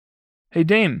Hey,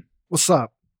 Dame, What's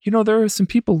up? there are some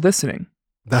people listening.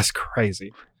 That's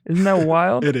crazy. Isn't that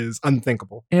wild? It is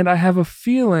unthinkable. And I have a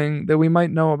feeling that we might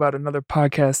know about another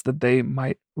podcast that they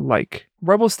might like.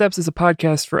 Rebel Steps is a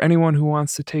podcast for anyone who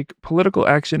wants to take political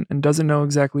action and doesn't know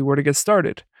exactly where to get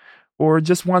started, or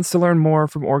just wants to learn more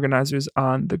from organizers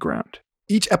on the ground.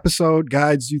 Each episode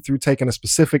guides you through taking a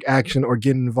specific action or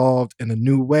getting involved in a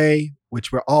new way, which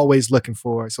we're always looking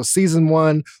for. So season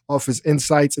 1 offers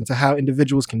insights into how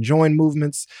individuals can join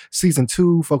movements. Season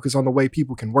 2 focuses on the way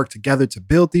people can work together to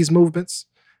build these movements.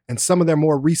 And some of their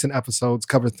more recent episodes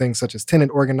cover things such as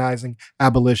tenant organizing,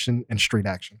 abolition, and street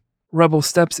action. Rebel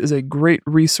Steps is a great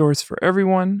resource for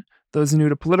everyone, those new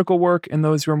to political work and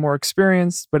those who are more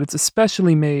experienced, but it's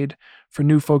especially made for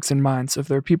new folks in mind. So if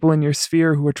there are people in your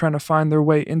sphere who are trying to find their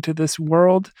way into this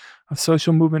world of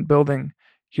social movement building,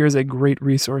 here's a great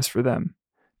resource for them.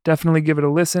 Definitely give it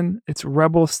a listen. It's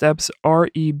Rebel Steps,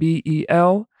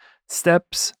 REBEL,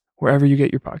 Steps, wherever you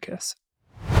get your podcasts.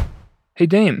 Hey,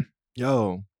 Dame.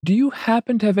 Yo. Do you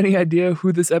happen to have any idea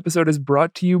who this episode is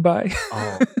brought to you by?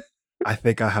 Oh, I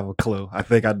think I have a clue. I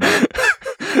think I know.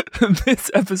 This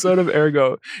episode of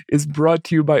Ergo is brought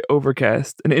to you by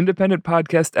Overcast, an independent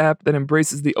podcast app that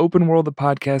embraces the open world of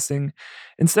podcasting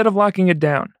instead of locking it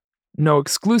down. No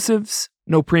exclusives,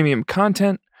 no premium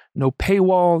content, no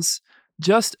paywalls,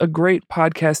 just a great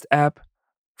podcast app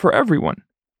for everyone.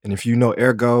 And if you know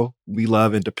Ergo, we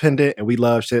love independent and we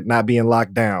love shit not being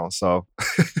locked down. So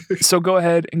go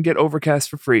ahead and get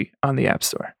Overcast for free on the App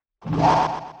Store.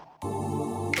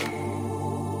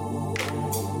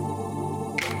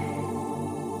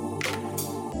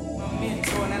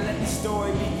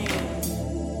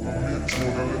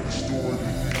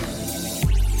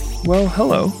 Well,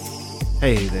 hello.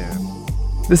 Hey there.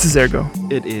 This is Ergo.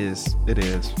 It is.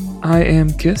 I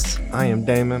am Kiss. I am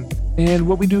Damon. And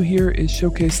what we do here is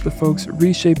showcase the folks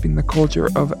reshaping the culture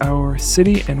of our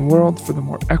city and world for the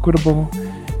more equitable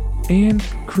and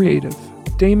creative.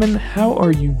 Damon, how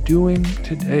are you doing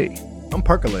today? I'm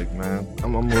percolating, man.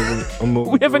 I'm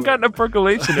moving. We haven't gotten a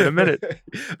percolation in a minute.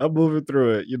 I'm moving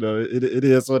through it. It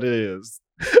is what it is.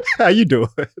 How you doing?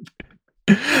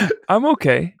 I'm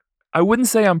okay. I wouldn't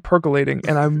say I'm percolating,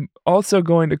 and I'm also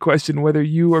going to question whether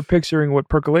you are picturing what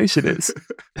percolation is.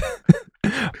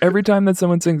 Every time that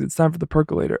someone sings it's time for the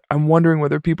percolator, I'm wondering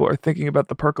whether people are thinking about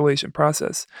the percolation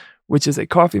process, which is a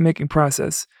coffee making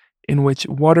process in which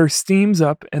water steams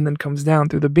up and then comes down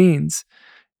through the beans,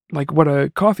 like what a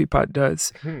coffee pot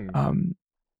does. I'm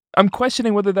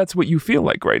questioning whether that's what you feel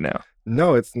like right now.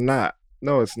 No, it's not.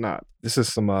 This is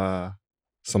some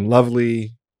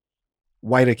lovely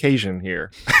white occasion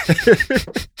here.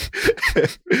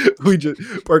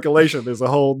 Percolation is a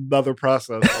whole nother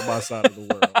process on my side of the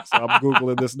world. So I'm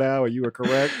Googling this now, and you are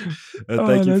correct. And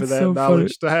thank you for that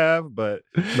knowledge to have. But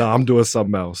no, I'm doing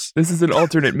something else. This is an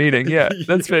alternate meeting. Yeah,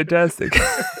 that's fantastic.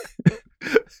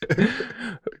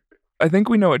 I think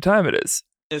we know what time it is.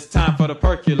 It's time for the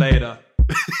percolator.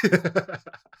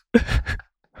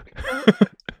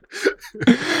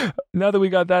 Now that we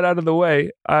got that out of the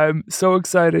way, I'm so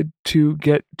excited to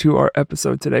get to our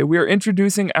episode today. We are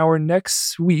introducing our next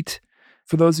suite.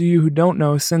 For those of you who don't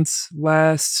know, since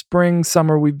last spring,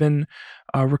 summer, we've been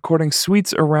recording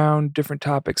suites around different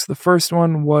topics. The first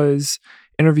one was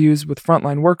interviews with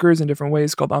frontline workers in different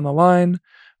ways called On the Line.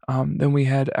 Then we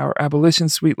had our abolition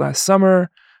suite last summer.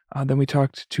 Then we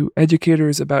talked to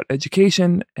educators about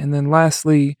education. And then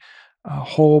lastly, a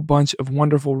whole bunch of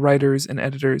wonderful writers and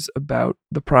editors about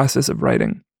the process of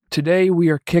writing. Today, we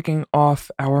are kicking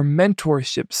off our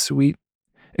mentorship suite,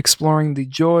 exploring the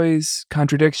joys,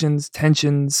 contradictions,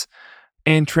 tensions,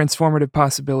 and transformative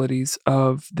possibilities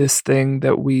of this thing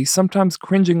that we sometimes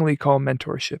cringingly call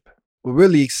mentorship. We're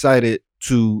really excited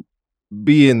to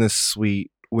be in this suite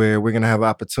where we're going to have an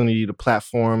opportunity to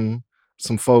platform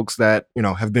some folks that,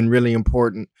 have been really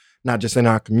important, not just in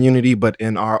our community, but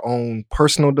in our own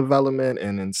personal development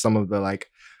and in some of the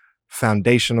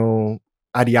foundational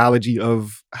ideology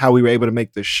of how we were able to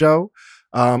make this show.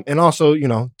 And also,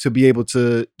 to be able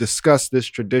to discuss this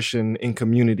tradition in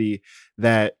community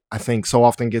that I think so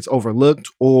often gets overlooked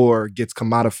or gets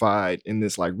commodified in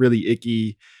this really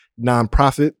icky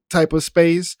nonprofit type of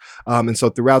space. And so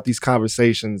throughout these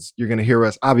conversations, you're going to hear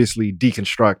us obviously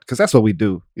deconstruct, because that's what we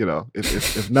do.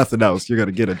 If nothing else, you're going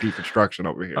to get a deconstruction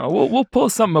over here. We'll pull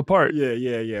something apart.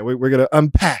 Yeah. We're going to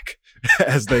unpack,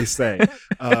 as they say,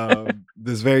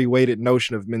 this very weighted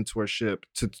notion of mentorship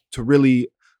to really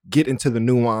get into the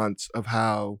nuance of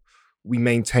how we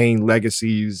maintain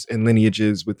legacies and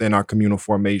lineages within our communal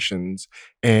formations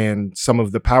and some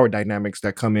of the power dynamics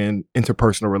that come in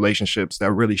interpersonal relationships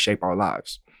that really shape our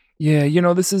lives.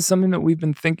 Yeah, this is something that we've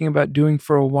been thinking about doing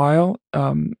for a while,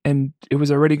 and it was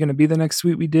already going to be the next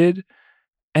suite we did.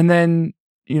 And then,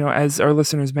 as our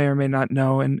listeners may or may not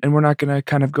know, and we're not going to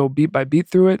kind of go beat by beat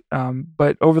through it,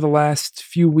 but over the last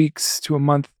few weeks to a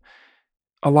month,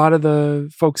 a lot of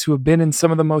the folks who have been in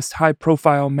some of the most high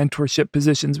profile mentorship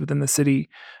positions within the city,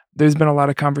 there's been a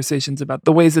lot of conversations about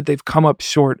the ways that they've come up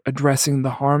short addressing the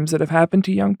harms that have happened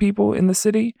to young people in the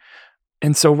city.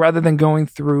 And so rather than going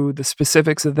through the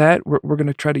specifics of that, we're going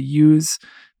to try to use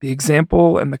the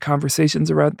example and the conversations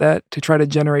around that to try to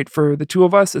generate for the two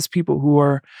of us as people who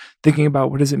are thinking about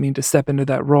what does it mean to step into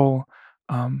that role.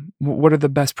 What are the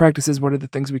best practices? What are the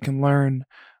things we can learn?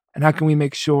 And how can we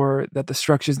make sure that the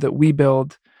structures that we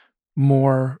build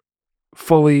more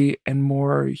fully and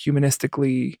more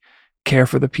humanistically care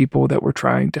for the people that we're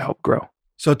trying to help grow?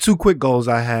 So 2 quick goals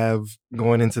I have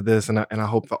going into this, and I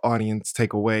hope the audience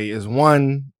take away is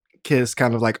one, Kiss,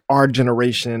 kind of like our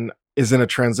generation is in a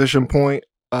transition point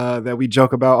that we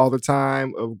joke about all the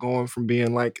time of going from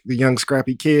being like the young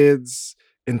scrappy kids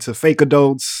into fake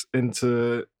adults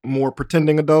into more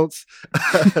pretending adults.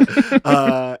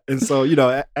 And so,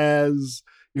 as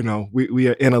we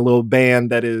are in a little band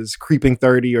that is creeping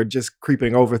 30 or just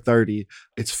creeping over 30.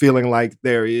 It's feeling like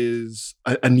there is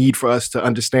a need for us to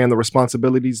understand the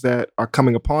responsibilities that are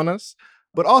coming upon us.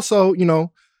 But also,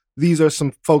 these are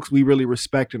some folks we really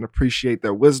respect and appreciate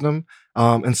their wisdom.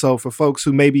 And so for folks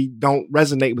who maybe don't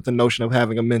resonate with the notion of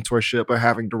having a mentorship or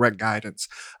having direct guidance,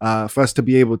 for us to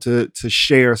be able to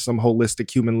share some holistic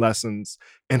human lessons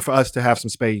and for us to have some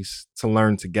space to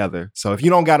learn together. So if you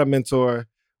don't got a mentor,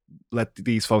 let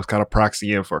these folks kind of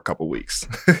proxy in for a couple weeks.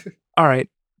 All right.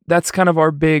 That's kind of our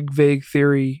big, vague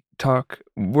theory talk.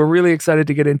 We're really excited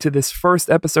to get into this first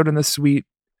episode in the suite.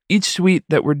 Each suite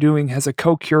that we're doing has a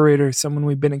co-curator, someone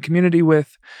we've been in community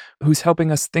with, who's helping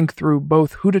us think through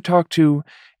both who to talk to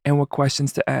and what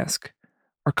questions to ask.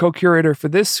 Our co-curator for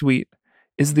this suite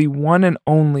is the one and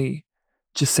only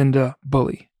Jacinda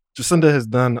Bully. Jacinda has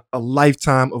done a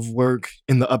lifetime of work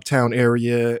in the Uptown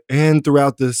area and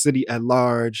throughout the city at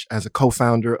large as a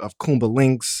co-founder of Kumba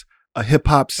Links, a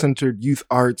hip-hop-centered youth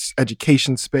arts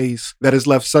education space that has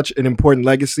left such an important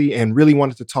legacy, and really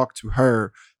wanted to talk to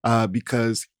her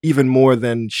because even more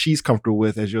than she's comfortable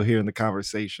with, as you'll hear in the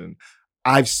conversation,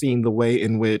 I've seen the way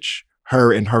in which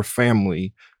her and her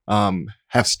family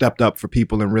have stepped up for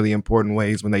people in really important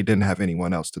ways when they didn't have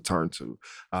anyone else to turn to.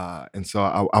 And so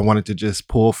I wanted to just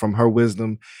pull from her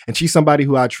wisdom. And she's somebody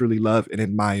who I truly love and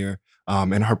admire.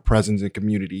 And her presence in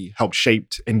community helped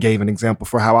shaped and gave an example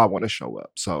for how I want to show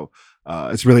up. So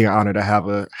it's really an honor to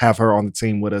have her on the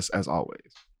team with us as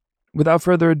always. Without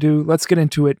further ado, let's get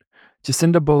into it.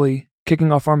 Jacinda Bully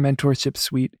kicking off our mentorship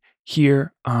suite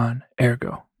here on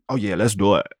Ergo. Oh yeah, let's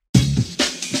do it.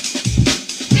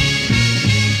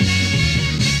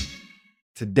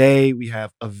 Today, we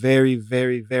have a very,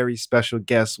 very, very special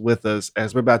guest with us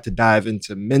as we're about to dive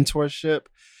into mentorship.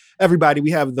 Everybody, we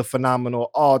have the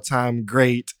phenomenal, all-time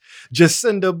great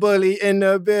Jacinda Bully in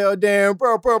the building.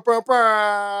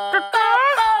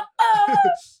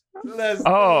 Let's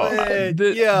do it.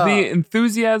 The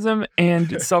enthusiasm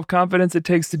and self-confidence it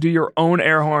takes to do your own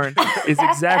air horn is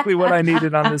exactly what I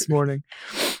needed on this morning.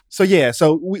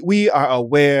 So we are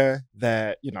aware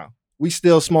that, we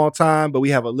still small time, but we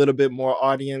have a little bit more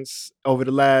audience over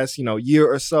the last,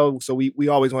 year or so. So we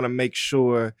always want to make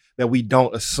sure that we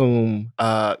don't assume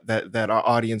that our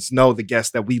audience know the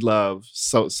guests that we love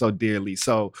so dearly.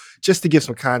 So just to give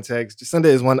some context, Jacinda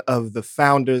is one of the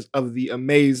founders of the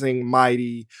amazing,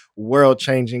 mighty,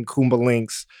 world-changing Kumba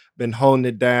Links. Been holding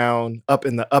it down up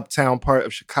in the uptown part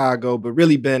of Chicago, but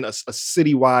really been a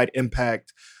citywide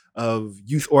impact of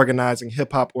youth organizing,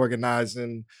 hip-hop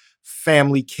organizing,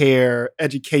 family care,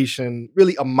 education,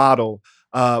 really a model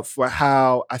for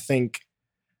how I think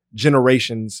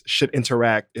generations should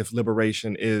interact if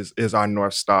liberation is our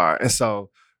North Star. And so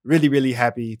really, really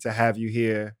happy to have you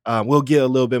here. We'll get a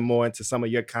little bit more into some of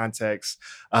your context.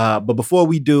 But before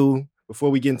we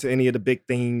get into any of the big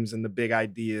themes and the big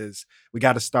ideas, we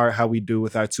got to start how we do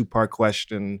with our 2-part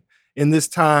question. In this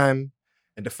time,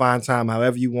 and define time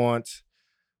however you want,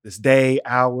 this day,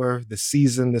 hour, this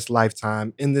season, this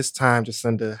lifetime. In this time,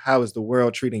 Jacinda, how is the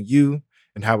world treating you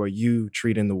and how are you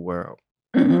treating the world?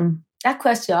 That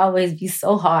question always be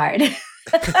so hard.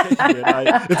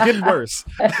 It's getting worse.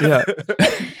 Yeah.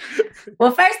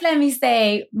 Well, first, let me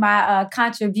say my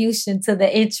contribution to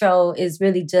the intro is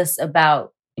really just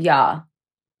about y'all.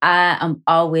 I am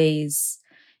always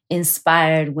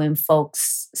inspired when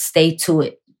folks stay to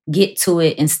it, get to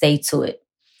it, and stay to it.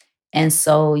 And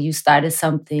so you started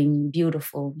something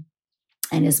beautiful.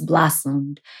 and it's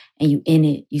blossomed, and you in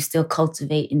it, you still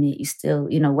cultivating it, you still,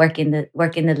 working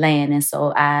the land. And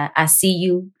so I see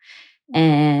you,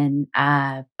 and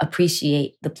I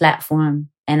appreciate the platform,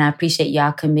 and I appreciate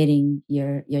y'all committing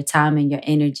your time and your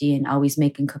energy and always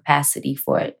making capacity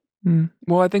for it.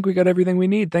 Well, I think we got everything we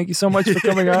need. Thank you so much for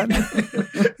coming on.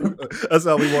 That's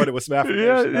all we wanted was some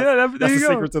affirmation. That's the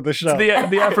secret to the show. It's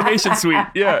the affirmation suite.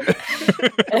 Yeah.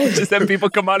 Just have people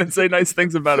come on and say nice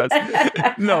things about us.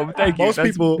 No, thank you. Most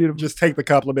people just take the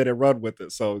compliment and run with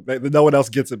it. So no one else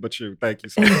gets it but you. Thank you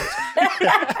so much.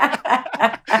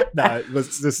 But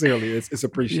sincerely, it's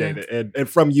appreciated. Yeah. And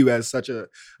from you as such a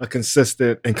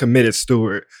consistent and committed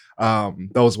steward,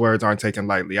 those words aren't taken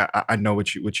lightly. I know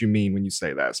what you mean when you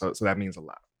say that. So that means a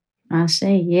lot. I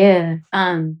say, yeah.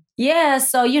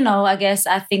 So, I guess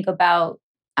I think about,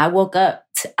 I woke up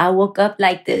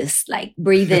like this, like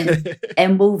breathing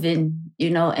and moving,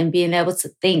 and being able to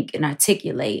think and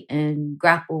articulate and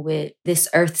grapple with this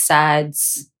earth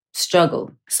side's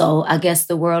struggle. So I guess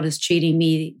the world is treating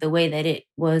me the way that it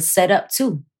was set up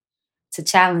to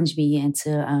challenge me and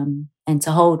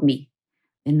to hold me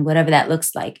in whatever that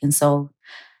looks like. And so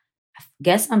I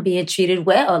guess I'm being treated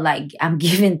well. Like, I'm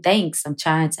giving thanks. I'm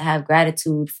trying to have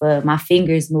gratitude for my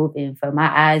fingers moving, for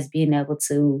my eyes being able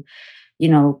to,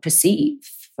 perceive,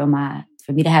 for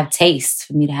me to have taste,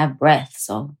 for me to have breath.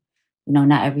 So,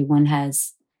 not everyone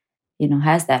has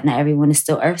that. Not everyone is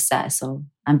still earthside. So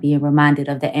I'm being reminded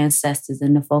of the ancestors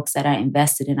and the folks that are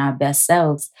invested in our best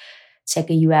selves,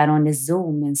 checking you out on this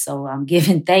Zoom. And so I'm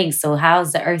giving thanks. So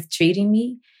how's the earth treating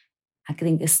me? I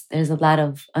think there's a lot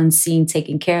of unseen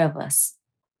taking care of us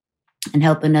and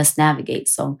helping us navigate.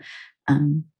 So,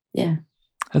 yeah.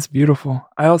 That's beautiful.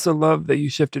 I also love that you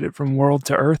shifted it from world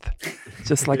to earth,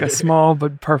 just like a small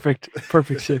but perfect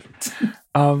shift.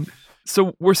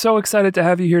 So we're so excited to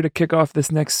have you here to kick off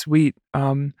this next suite.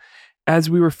 As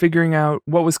we were figuring out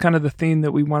what was kind of the theme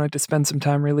that we wanted to spend some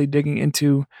time really digging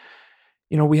into,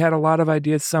 we had a lot of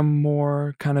ideas, some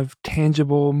more kind of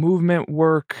tangible movement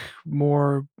work,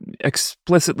 more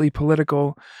explicitly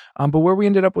political. But where we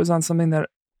ended up was on something that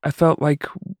I felt like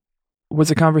was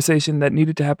a conversation that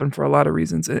needed to happen for a lot of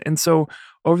reasons. And so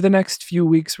over the next few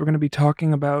weeks, we're going to be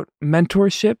talking about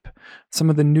mentorship, some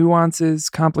of the nuances,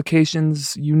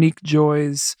 complications, unique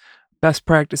joys, best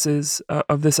practices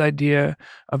of this idea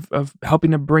of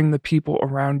helping to bring the people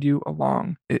around you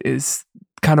along. It is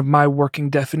kind of my working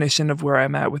definition of where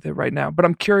I'm at with it right now. But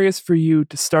I'm curious for you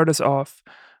to start us off.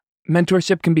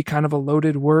 Mentorship can be kind of a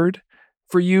loaded word.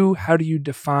 For you, how do you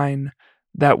define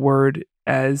that word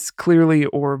as clearly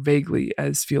or vaguely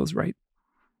as feels right?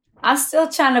 I'm still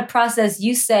trying to process.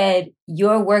 You said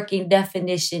your working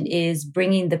definition is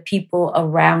bringing the people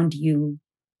around you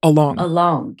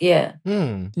along. Yeah.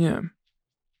 Yeah.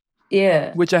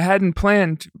 Yeah. Which I hadn't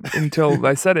planned until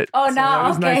I said it. Oh, so no. It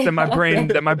was nice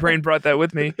that my brain brought that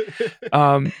with me.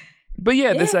 But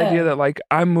yeah, this idea that like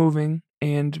I'm moving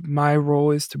and my role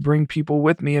is to bring people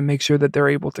with me and make sure that they're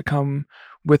able to come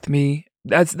with me.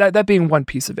 That's that being one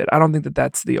piece of it. I don't think that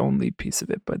that's the only piece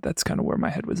of it, but that's kind of where my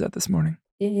head was at this morning.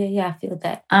 Yeah. I feel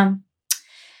that.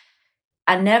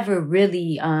 I never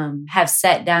really have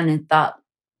sat down and thought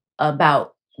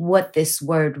about what this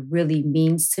word really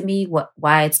means to me,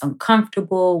 why it's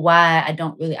uncomfortable, why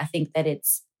I think that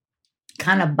it's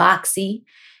kind of boxy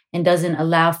and doesn't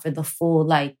allow for the full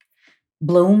like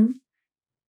bloom.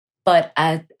 But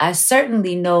I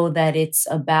certainly know that it's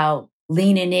about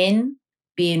leaning in,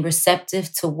 being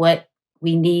receptive to what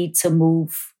we need to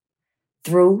move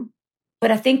through. But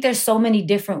I think there's so many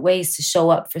different ways to show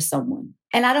up for someone.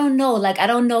 And I don't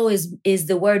know, is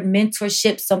the word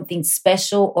mentorship something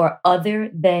special or other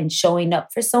than showing up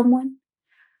for someone?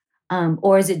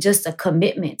 Or is it just a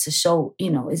commitment to show,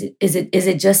 is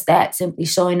it just that, simply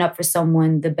showing up for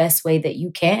someone the best way that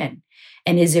you can?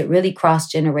 And is it really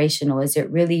cross-generational? Is it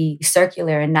really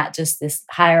circular and not just this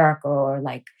hierarchical or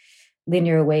like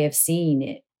linear way of seeing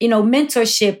it?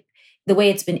 Mentorship, the way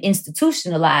it's been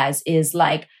institutionalized is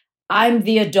like, I'm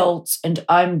the adult and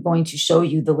I'm going to show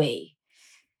you the way,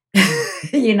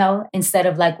 instead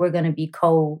of like, we're going to be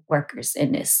co-workers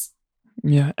in this.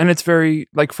 Yeah. And it's very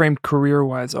like framed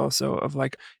career-wise also of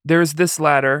like, there's this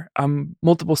ladder, I'm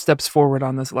multiple steps forward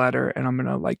on this ladder and I'm going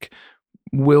to like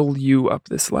will you up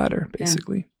this ladder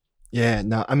basically. Yeah.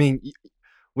 No, I mean,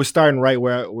 we're starting right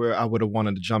where I would have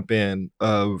wanted to jump in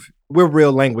we're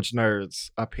real language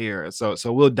nerds up here. So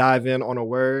we'll dive in on a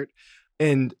word.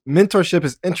 And mentorship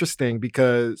is interesting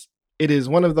because it is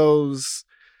one of those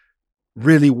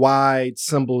really wide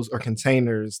symbols or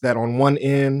containers that on one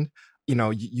end,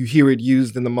 you hear it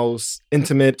used in the most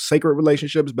intimate, sacred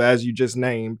relationships. But as you just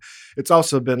named, it's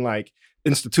also been like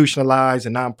institutionalized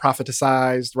and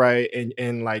non-profiticized, right?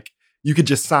 And like you could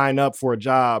just sign up for a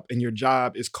job and your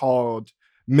job is called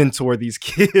mentor these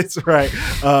kids, right?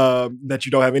 That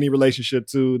you don't have any relationship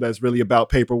to, that's really about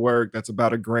paperwork, that's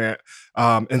about a grant.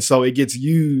 And so it gets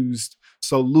used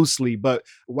so loosely. But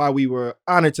why we were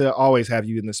honored to always have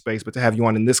you in this space, but to have you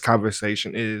on in this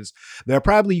conversation is there are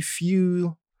probably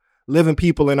few living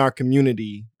people in our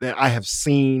community that I have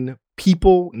seen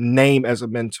people name as a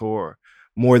mentor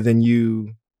more than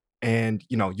you and,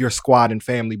 you know, your squad and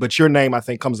family. But your name, I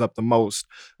think, comes up the most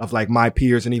of like my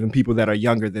peers and even people that are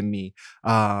younger than me.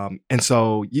 And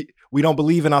so we don't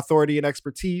believe in authority and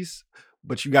expertise,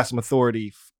 but you got some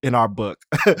authority in our book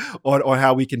on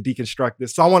how we can deconstruct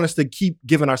this. So I want us to keep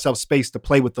giving ourselves space to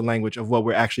play with the language of what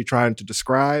we're actually trying to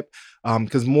describe.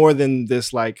 Because more than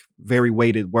this like very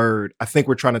weighted word, I think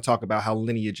we're trying to talk about how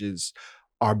lineages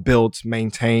are built,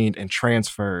 maintained, and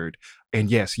transferred. And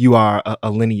yes, you are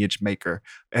a lineage maker.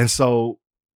 And so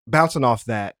bouncing off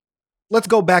that, let's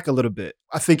go back a little bit.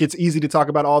 I think it's easy to talk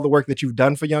about all the work that you've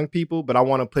done for young people, but I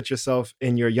want to put yourself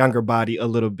in your younger body a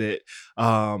little bit.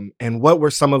 And what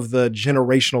were some of the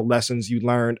generational lessons you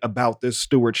learned about this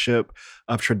stewardship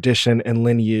of tradition and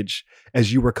lineage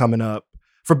as you were coming up,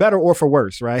 for better or for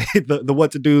worse, right? the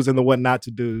what to do's and the what not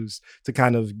to do's to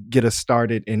kind of get us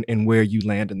started in where you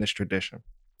land in this tradition.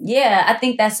 Yeah, I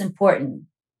think that's important.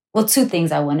 Well, two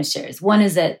things I want to share. One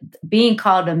is that being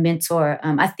called a mentor,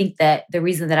 I think that the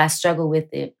reason that I struggle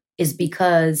with it is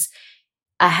because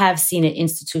I have seen it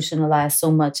institutionalized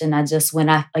so much. And when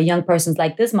a young person's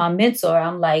like, this is my mentor,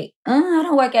 I'm like, I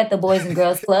don't work at the Boys and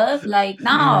Girls Club. Like,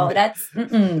 no,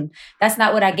 that's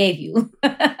not what I gave you.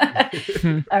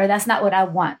 Or that's not what I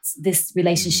want this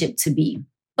relationship to be.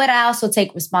 But I also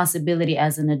take responsibility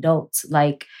as an adult.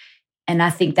 Like, and I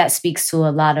think that speaks to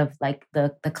a lot of like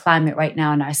the climate right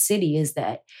now in our city is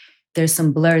that there's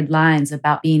some blurred lines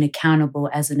about being accountable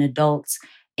as an adult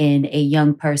in a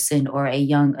young person or a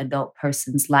young adult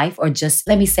person's life. Or just,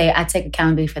 let me say, I take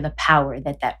accountability for the power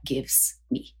that gives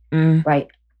me, right?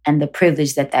 And the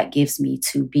privilege that gives me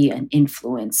to be an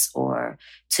influence or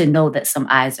to know that some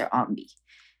eyes are on me.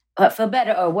 But for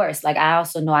better or worse, like I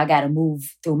also know I got to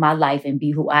move through my life and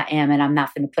be who I am. And I'm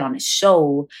not going to put on a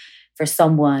show for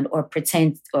someone or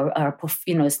pretend or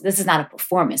you know, this is not a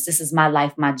performance. This is my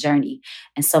life, my journey.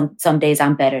 And some days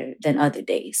I'm better than other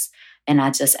days. And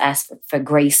I just ask for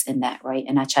grace in that, right?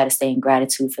 And I try to stay in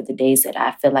gratitude for the days that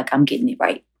I feel like I'm getting it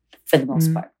right for the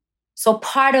most part. So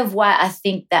part of why I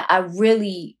think that I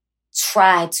really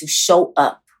try to show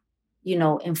up, you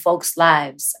know, in folks'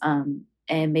 lives,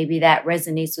 and maybe that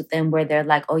resonates with them where they're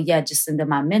like, oh yeah, Jacinda,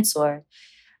 my mentor.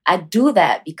 I do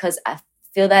that because I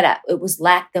feel that it was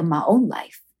lacked in my own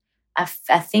life. I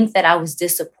think that I was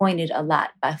disappointed a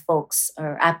lot by folks,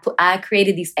 or I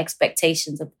created these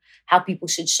expectations of how people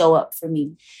should show up for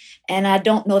me. And I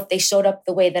don't know if they showed up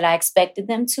the way that I expected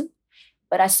them to,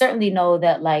 but I certainly know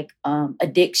that like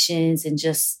addictions and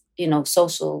just, you know,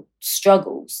 social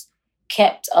struggles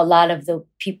kept a lot of the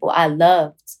people I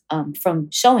loved from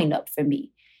showing up for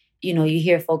me. You know, you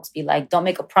hear folks be like, don't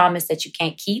make a promise that you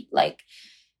can't keep. Like,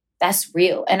 that's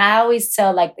real. And I always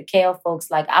tell like the KL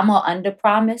folks, like, I'm going to under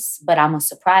promise, but I'm going to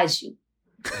surprise you.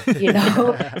 You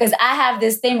know, because I have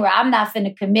this thing where I'm not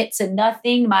finna commit to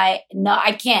nothing.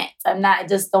 I can't.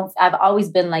 I've always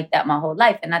been like that my whole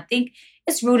life. And I think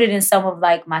it's rooted in some of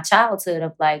like my childhood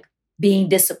of like being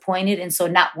disappointed. And so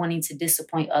not wanting to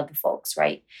disappoint other folks.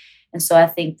 Right. And so I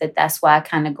think that that's why I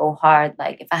kind of go hard.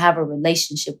 Like if I have a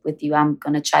relationship with you, I'm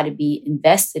going to try to be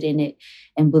invested in it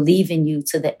and believe in you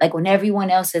to that. Like when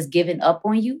everyone else has given up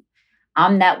on you,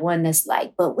 I'm that one that's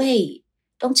like, but wait,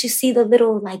 don't you see the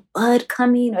little like bud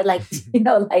coming? Or like, you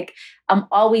know, like I'm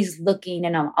always looking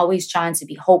and I'm always trying to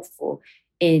be hopeful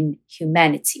in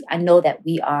humanity. I know that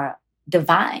we are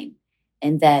divine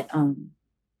and that,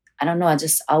 I don't know, I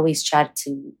just always try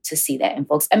to see that in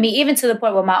folks. I mean, even to the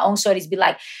point where my own shorties be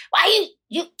like, why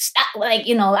you stop? Like,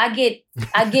 you know, I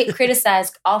get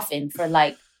criticized often for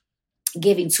like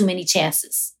giving too many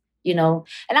chances, you know?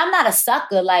 And I'm not a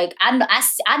sucker. Like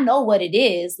I know what it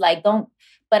is. Like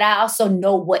but I also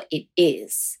know what it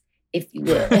is, if you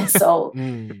will. And so,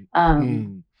 you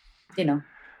know.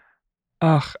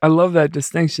 Oh, I love that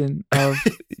distinction of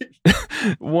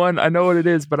one, I know what it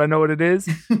is, but I know what it is.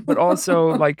 But also,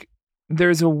 like,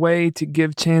 there's a way to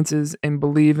give chances and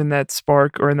believe in that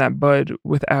spark or in that bud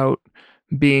without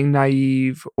being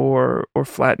naive or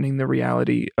flattening the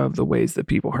reality of the ways that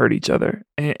people hurt each other.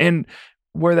 And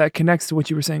where that connects to what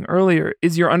you were saying earlier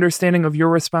is your understanding of your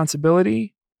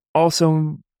responsibility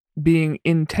also being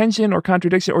in tension or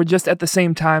contradiction or just at the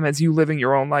same time as you living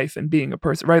your own life and being a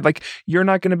person, right? Like you're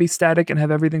not going to be static and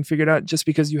have everything figured out just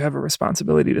because you have a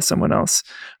responsibility to someone else.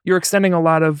 You're extending a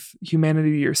lot of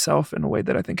humanity to yourself in a way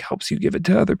that I think helps you give it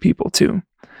to other people too.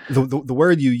 The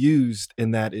word you used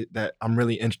in that I'm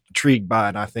really intrigued by,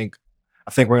 and I think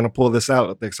we're going to pull this out.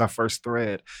 I think it's our first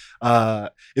thread,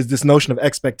 is this notion of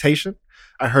expectation.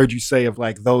 I heard you say of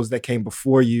like those that came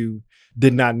before you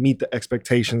did not meet the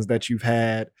expectations that you've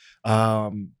had,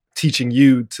 teaching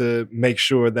you to make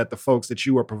sure that the folks that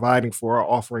you are providing for are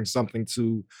offering something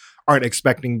to, aren't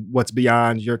expecting what's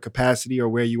beyond your capacity or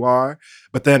where you are.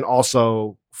 But then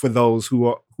also for those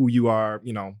who you are,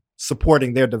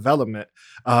 supporting their development,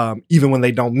 even when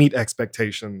they don't meet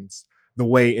expectations, the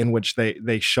way in which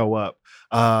they show up.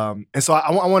 And so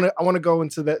I want to go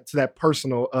into that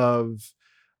personal of,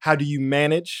 how do you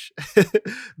manage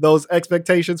those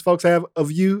expectations folks have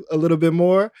of you a little bit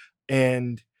more?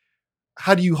 And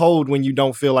how do you hold when you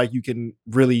don't feel like you can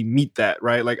really meet that,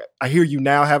 right? Like I hear you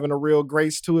now having a real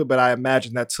grace to it, but I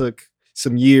imagine that took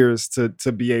some years to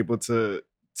be able to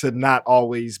not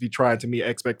always be trying to meet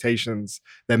expectations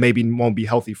that maybe won't be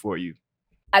healthy for you.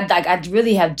 I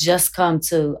really have just come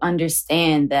to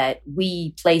understand that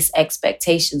we place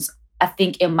expectations. I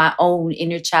think in my own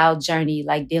inner child journey,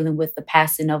 like dealing with the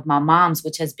passing of my mom's,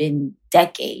 which has been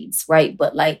decades, right?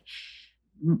 But like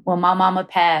when my mama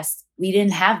passed, we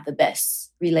didn't have the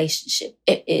best relationship.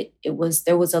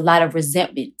 There was a lot of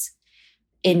resentment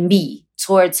in me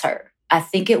towards her. I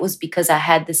think it was because I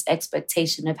had this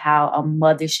expectation of how a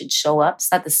mother should show up.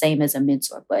 It's not the same as a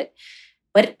mentor, but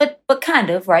kind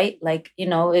of, right? Like,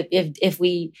 if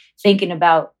we thinking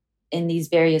about in these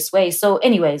various ways. So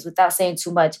anyways, without saying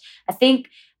too much, I think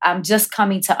I'm just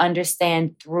coming to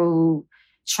understand through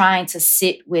trying to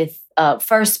sit with,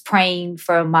 first praying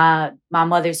for my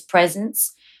mother's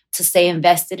presence to stay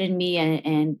invested in me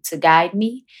and to guide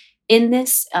me in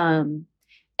this,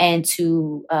 and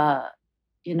to,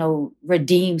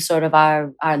 redeem sort of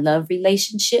our love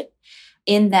relationship.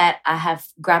 In that, I have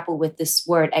grappled with this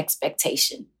word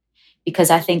expectation, because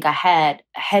I think I had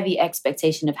a heavy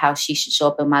expectation of how she should show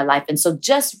up in my life. And so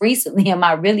just recently am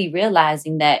I really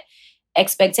realizing that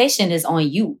expectation is on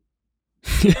you.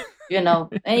 It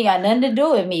ain't got nothing to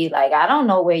do with me. Like, I don't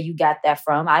know where you got that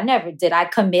from. Did I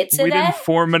commit to that? We didn't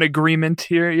form an agreement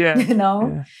here. Yeah.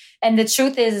 Yeah. And the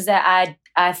truth is that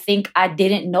I think I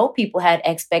didn't know people had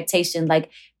expectation. Like,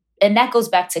 and that goes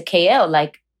back to KL.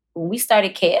 Like when we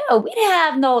started KL, we didn't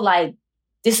have no, like,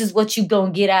 this is what you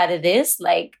gonna get out of this.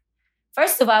 Like,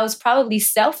 first of all, I was probably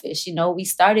selfish. We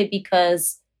started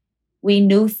because we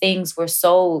knew things were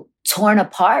so torn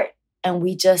apart and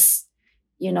we just,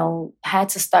 had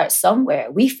to start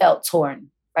somewhere. We felt torn,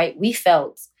 right? We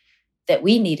felt that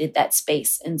we needed that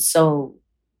space. And so,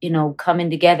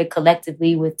 coming together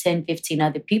collectively with 10, 15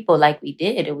 other people like we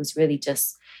did, it was really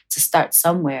just to start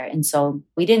somewhere. And so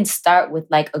we didn't start with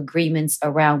like agreements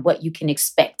around what you can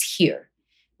expect here,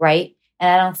 right? And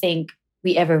I don't think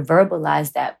we ever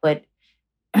verbalized that, but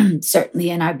certainly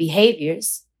in our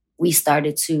behaviors, we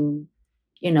started to,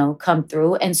 come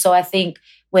through. And so I think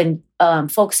when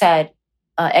folks had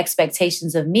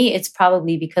expectations of me, it's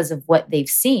probably because of what they've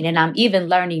seen. And I'm even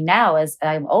learning now as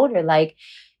I'm older, like,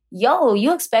 yo,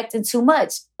 you expecting too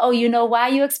much. Oh, you know why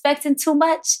you expecting too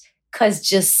much? Because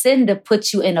Jacinda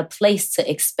put you in a place to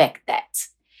expect that.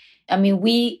 I mean,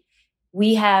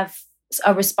 we have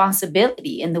a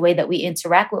responsibility in the way that we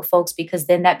interact with folks, because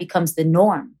then that becomes the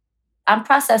norm. I'm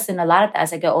processing a lot of that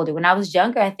as I get older. When I was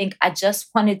younger, I think I just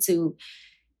wanted to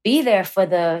be there for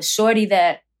the shorty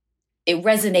that it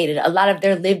resonated. A lot of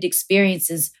their lived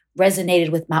experiences resonated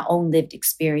with my own lived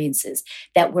experiences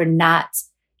that were not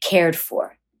cared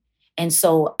for. And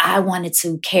so I wanted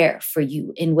to care for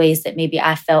you in ways that maybe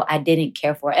I felt I didn't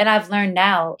care for. And I've learned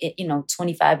now,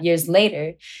 25 years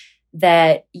later,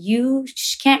 that you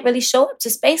can't really show up to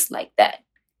space like that.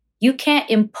 You can't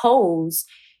impose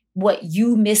what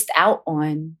you missed out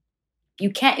on.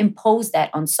 You can't impose that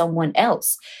on someone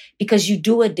else, because you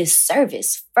do a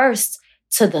disservice first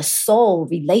to the soul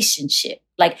relationship.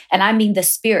 Like, and I mean the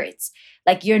spirits.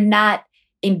 Like, you're not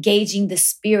engaging the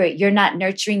spirit. You're not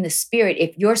nurturing the spirit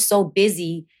if you're so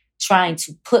busy trying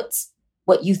to put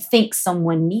what you think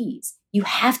someone needs. You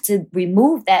have to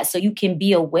remove that so you can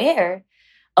be aware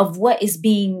of what is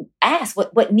being asked,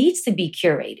 what needs to be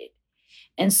curated.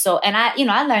 And so, and I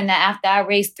learned that after I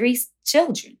raised 3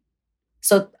 children.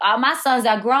 So all my sons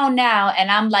are grown now, and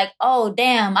I'm like, oh,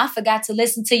 damn, I forgot to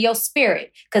listen to your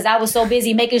spirit because I was so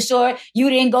busy making sure you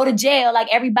didn't go to jail like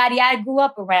everybody I grew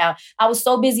up around. I was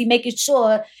so busy making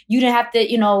sure you didn't have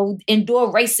to,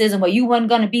 endure racism, or you weren't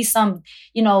going to be some,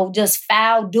 just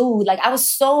foul dude. Like, I was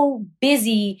so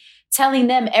busy telling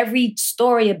them every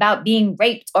story about being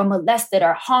raped or molested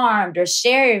or harmed or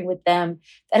sharing with them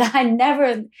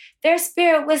that their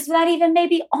spirit was not even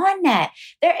maybe on that.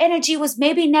 Their energy was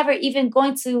maybe never even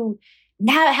going to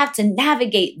now have to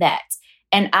navigate that.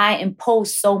 And I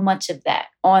imposed so much of that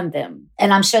on them.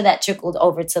 And I'm sure that trickled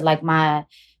over to like my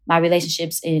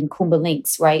relationships in Kumba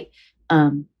Links, right?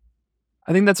 I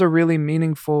think that's a really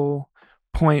meaningful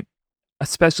point,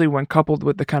 especially when coupled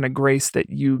with the kind of grace that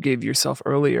you gave yourself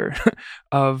earlier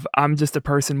of I'm just a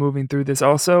person moving through this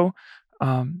also.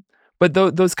 But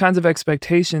those kinds of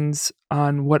expectations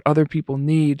on what other people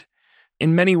need,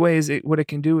 in many ways, what it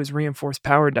can do is reinforce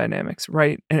power dynamics,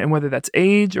 right? And whether that's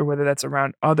age or whether that's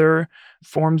around other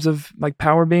forms of like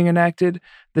power being enacted,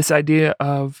 this idea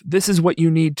of this is what you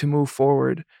need to move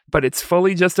forward, but it's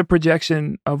fully just a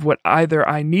projection of what either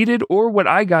I needed or what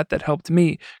I got that helped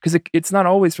me. Because it's not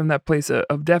always from that place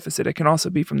of deficit. It can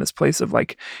also be from this place of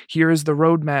like, here's the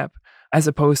roadmap, as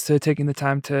opposed to taking the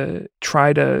time to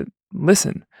try to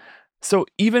listen. So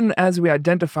even as we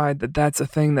identified that that's a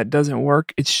thing that doesn't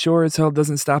work, it sure as hell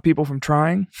doesn't stop people from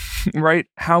trying, right?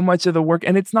 How much of the work,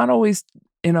 and it's not always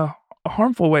in a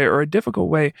harmful way or a difficult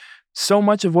way. So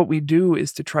much of what we do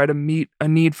is to try to meet a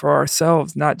need for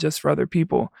ourselves, not just for other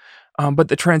people. But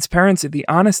the transparency, the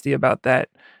honesty about that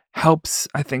helps,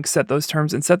 I think, set those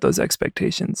terms and set those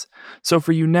expectations. So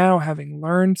for you now, having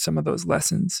learned some of those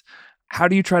lessons, how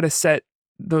do you try to set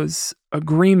those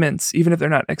agreements, even if they're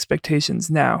not expectations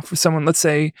now, for someone, let's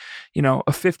say, a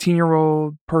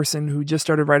 15-year-old person who just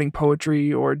started writing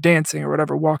poetry or dancing or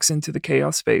whatever, walks into the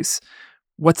chaos space?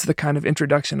 What's the kind of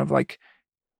introduction of like,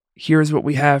 here's what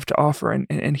we have to offer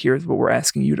and here's what we're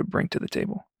asking you to bring to the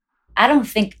table? I don't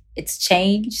think it's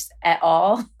changed at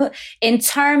all. In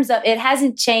terms of, it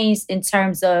hasn't changed in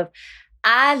terms of,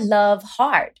 I love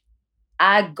hard.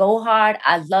 I go hard.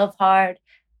 I love hard.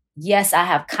 Yes, I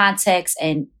have context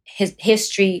and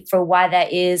history for why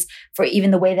that is, for even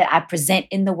the way that I present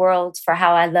in the world, for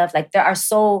how I love. Like, there are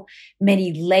so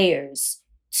many layers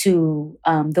to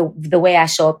the way I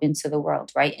show up into the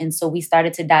world, right? And so we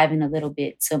started to dive in a little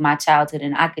bit to my childhood,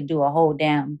 and I could do a whole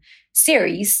damn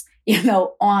series,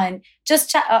 on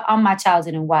just on my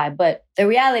childhood and why. But the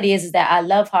reality is that I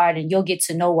love hard, and you'll get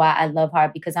to know why I love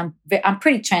hard because I'm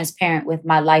pretty transparent with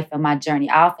my life and my journey.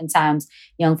 Oftentimes,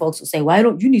 young folks will say, "Why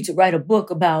don't you need to write a book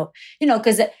about?"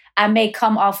 Because I may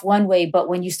come off one way, but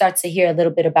when you start to hear a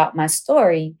little bit about my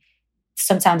story,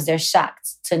 sometimes they're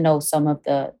shocked to know some of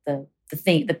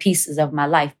the pieces of my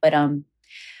life. But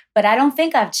I don't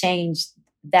think I've changed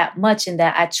that much in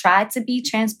that I try to be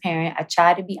transparent. I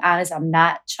try to be honest. I'm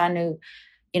not trying to,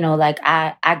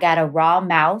 I got a raw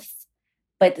mouth,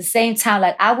 but at the same time,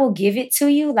 like, I will give it to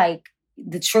you, like,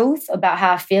 the truth about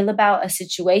how I feel about a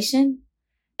situation.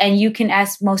 And you can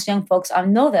ask most young folks, I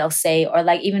know they'll say, or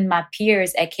like even my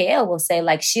peers at KL will say,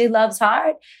 like, she loves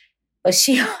hard, but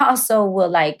she also will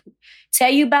like tell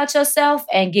you about yourself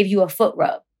and give you a foot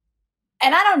rub.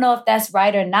 And I don't know if that's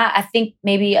right or not. I think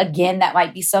maybe, again, that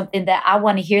might be something that I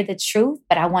want to hear the truth,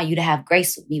 but I want you to have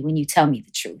grace with me when you tell me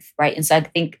the truth, right? And so I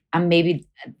think maybe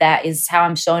that is how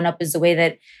I'm showing up, is the way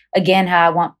that, again, how I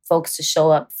want folks to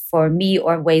show up for me,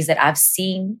 or ways that I've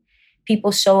seen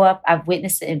people show up. I've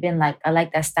witnessed it and been like, I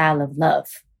like that style of love.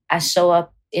 I show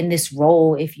up in this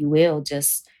role, if you will,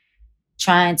 just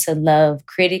trying to love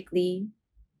critically,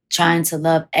 trying to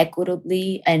love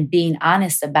equitably, and being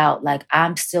honest about, like,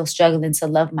 I'm still struggling to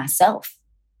love myself.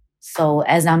 So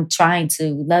as I'm trying to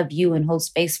love you and hold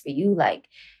space for you, like,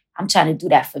 I'm trying to do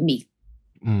that for me.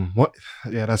 What?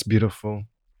 Yeah, that's beautiful.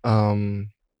 A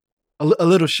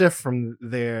little shift from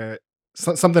there.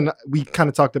 Something we kind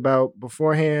of talked about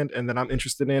beforehand, and that I'm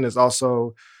interested in, is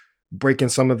also breaking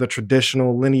some of the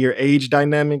traditional linear age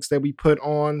dynamics that we put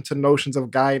on to notions of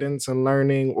guidance and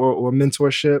learning or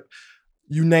mentorship.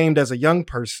 You named, as a young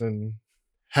person,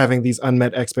 having these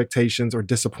unmet expectations or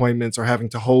disappointments, or having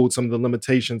to hold some of the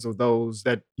limitations of those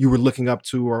that you were looking up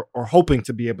to or hoping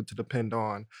to be able to depend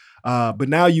on. But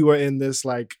now you are in this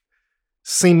like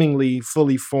seemingly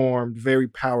fully formed, very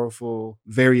powerful,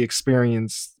 very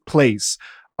experienced place.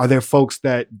 Are there folks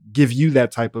that give you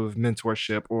that type of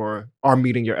mentorship or are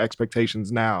meeting your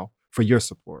expectations now for your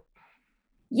support?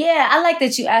 Yeah, I like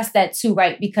that you asked that too,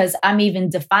 right? Because I'm even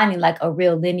defining like a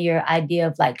real linear idea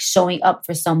of like showing up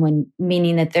for someone,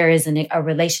 meaning that there is a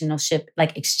relationship,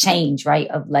 like exchange, right?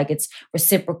 Of like it's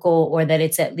reciprocal, or that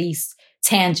it's at least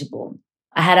tangible.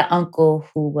 I had an uncle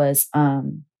who was,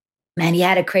 man, he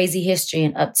had a crazy history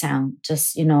in Uptown.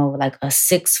 Just, like a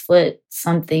 6 foot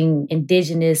something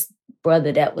indigenous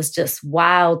brother that was just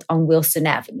wild on Wilson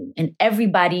Avenue. And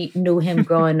everybody knew him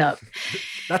growing up.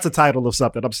 That's a title of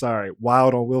something. I'm sorry.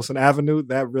 Wild on Wilson Avenue.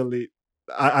 That really,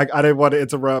 I didn't want to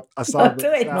interrupt. I saw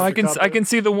No, I can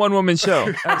see the one woman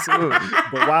show. Absolutely.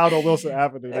 But Wild on Wilson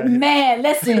Avenue. Man,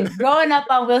 listen, growing up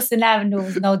on Wilson Avenue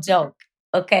was no joke.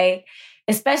 Okay.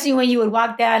 Especially when you would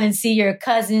walk down and see your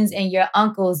cousins and your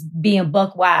uncles being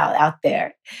buck wild out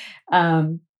there.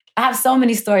 I have so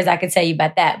many stories I could tell you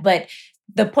about that. But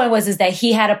the point is that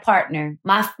he had a partner.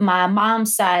 My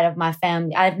mom's side of my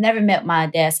family, I've never met my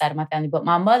dad's side of my family, but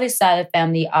my mother's side of the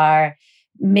family are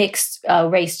mixed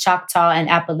race Choctaw and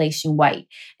Appalachian white.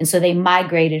 And so they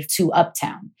migrated to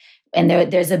Uptown. And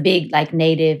there's a big like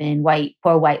native and white,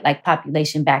 poor white like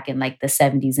population back in like the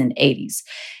 70s and 80s.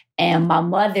 And my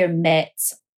mother met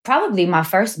probably my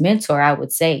first mentor, I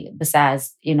would say,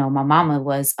 besides, my mama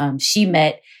was, she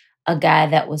met a guy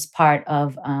that was part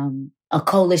of a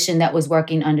coalition that was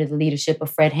working under the leadership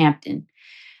of Fred Hampton.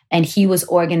 And he was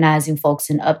organizing folks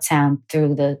in Uptown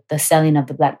through the selling of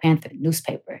the Black Panther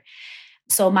newspaper.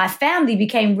 So my family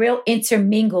became real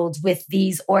intermingled with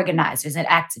these organizers and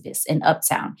activists in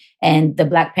Uptown and the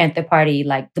Black Panther Party,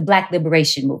 like the Black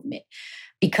Liberation Movement,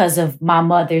 because of my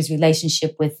mother's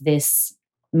relationship with this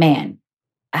man.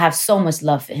 I have so much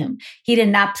love for him. He did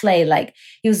not play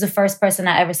he was the first person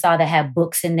I ever saw that had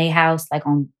books in their house, like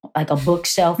on like a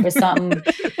bookshelf or something.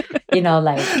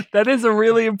 That is a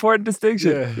really important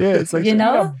distinction. Yeah, it's like, you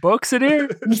got books in here?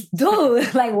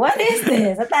 Dude, what is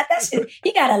this? I thought that shit,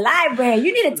 he got a library.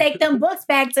 You need to take them books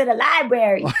back to the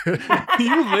library.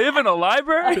 You live in a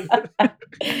library?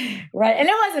 Right. And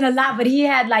it wasn't a lot, but he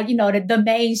had the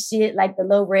main shit, like the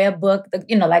little red book,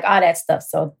 like all that stuff.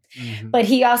 So, but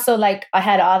he also I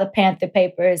had all the Panther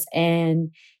papers.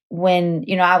 And when,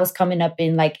 I was coming up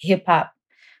in hip hop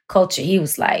culture, he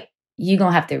was like, you're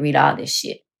going to have to read all this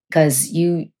shit. Because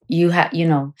you have,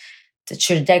 the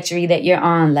trajectory that you're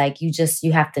on,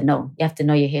 you have to know. You have to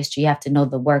know your history. You have to know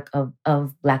the work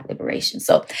of Black liberation.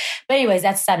 So, but anyways,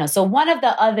 that's a side note. So one of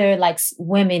the other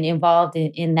women involved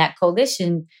in that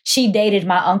coalition, she dated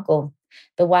my uncle,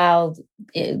 the Wild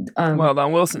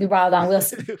on Wilson. Wild on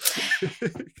Wilson.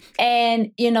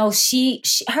 And, she,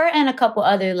 her and a couple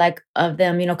other of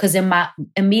them, because in my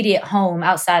immediate home,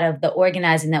 outside of the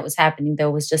organizing that was happening,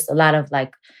 there was just a lot of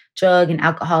drug and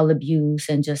alcohol abuse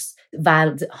and just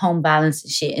violence, home violence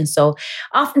and shit. And so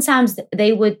oftentimes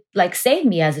they would save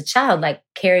me as a child,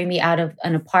 carry me out of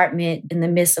an apartment in the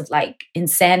midst of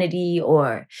insanity,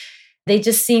 or they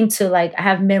just seem to I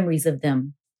have memories of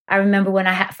them. I remember when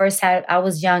I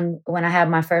was young when I had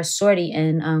my first shorty,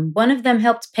 and one of them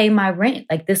helped pay my rent.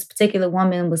 This particular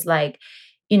woman was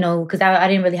because I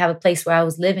didn't really have a place where I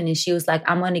was living. And she was like,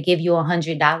 I'm going to give you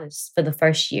 $100 for the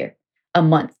first year, a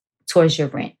month towards your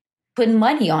rent. Putting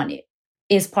money on it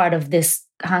is part of this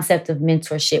concept of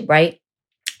mentorship, right?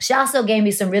 She also gave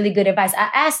me some really good advice. I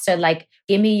asked her,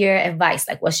 give me your advice.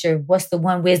 What's the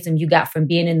one wisdom you got from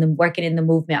being working in the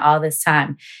movement all this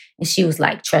time? And she was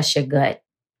like, trust your gut.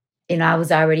 I was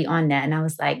already on that. And I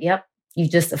was like, yep, you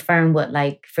just affirmed what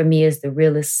for me is the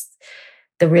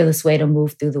realest way to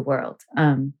move through the world.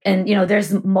 And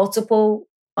there's multiple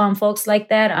folks like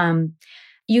that.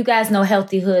 You guys know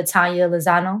Healthy Hood, Tanya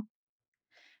Lozano.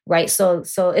 Right. So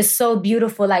it's so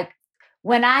beautiful.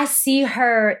 When I see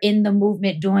her in the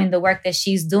movement doing the work that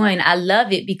she's doing, I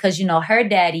love it because, her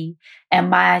daddy and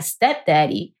my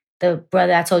stepdaddy, the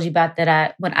brother I told you about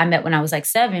that I met when I was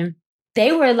 7,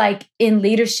 they were in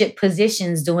leadership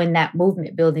positions doing that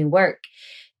movement building work.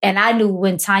 And I knew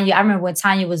I remember when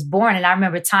Tanya was born, and I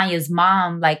remember Tanya's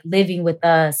mom living with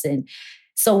us. And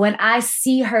so when I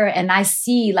see her and I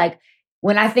see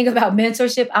when I think about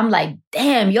mentorship, I'm like,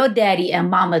 damn, your daddy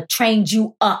and mama trained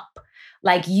you up.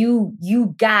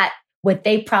 You got what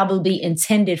they probably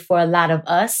intended for a lot of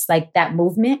us, that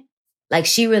movement.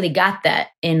 She really got that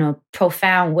in a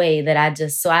profound way that I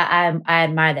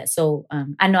admire that. So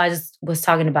I know I just was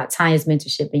talking about Tanya's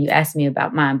mentorship and you asked me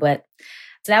about mine, but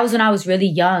so that was when I was really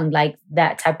young,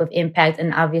 that type of impact.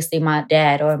 And obviously my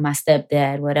dad or my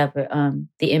stepdad, whatever,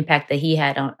 the impact that he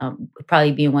had on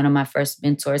probably being one of my first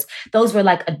mentors. Those were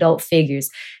adult figures.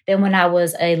 Then when I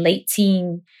was a late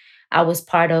teen, I was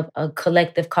part of a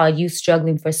collective called Youth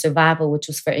Struggling for Survival, which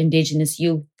was for Indigenous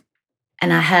youth.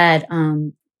 And I had,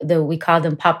 we called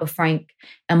them Papa Frank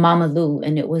and Mama Lou.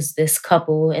 And it was this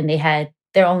couple, and they had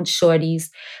their own shorties,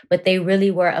 but they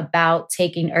really were about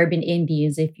taking urban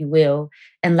Indians, if you will,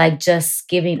 and just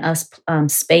giving us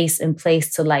space and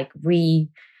place to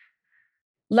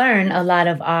learn a lot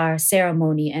of our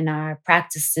ceremony and our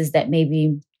practices that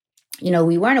maybe,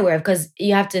 we weren't aware of. Because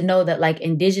you have to know that like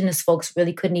indigenous folks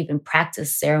really couldn't even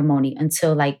practice ceremony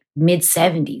until like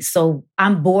mid-70s. So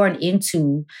I'm born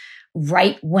into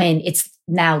right when it's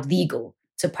now legal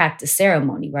to practice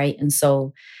ceremony, right? And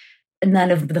so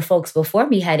none of the folks before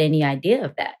me had any idea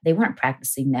of that. They weren't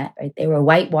practicing that, right? They were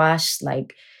whitewashed,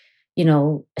 like,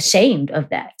 ashamed of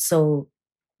that. So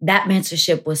that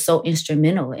mentorship was so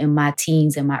instrumental in my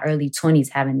teens and my early 20s,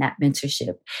 having that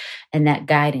mentorship and that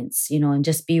guidance, and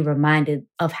just be reminded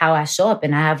of how I show up.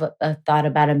 And I have a thought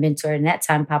about a mentor in that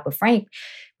time, Papa Frank.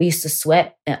 We used to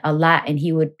sweat a lot, and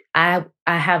I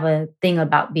have a thing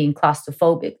about being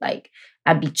claustrophobic. Like,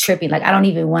 I'd be tripping. Like, I don't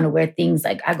even want to wear things.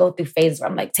 Like, I go through phases where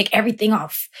I'm like, take everything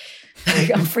off.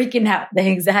 Like, I'm freaking out. The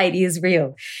anxiety is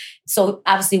real. So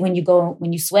obviously when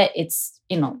you sweat, it's,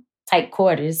 tight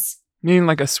quarters. Meaning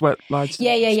like a sweat lodge?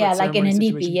 Yeah. Like in a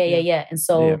nipi. Yeah. And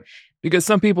so... Because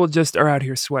some people just are out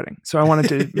here sweating. So I wanted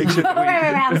to make sure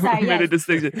that we made a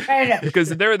distinction. Because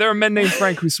there are men named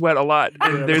Frank who sweat a lot.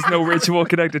 And there's no ritual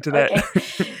connected to that.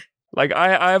 Okay. Like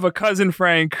I have a cousin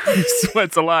Frank who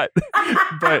sweats a lot.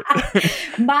 But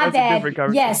my bad.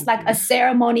 Yes, like a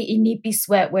ceremony inipi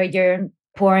sweat where you're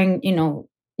pouring,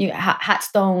 hot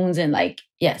stones and like,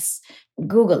 yes.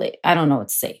 Google it. I don't know what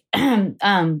to say.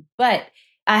 But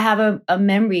I have a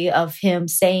memory of him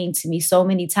saying to me so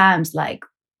many times, like,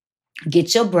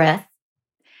 get your breath,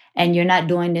 and you're not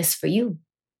doing this for you.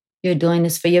 You're doing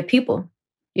this for your people.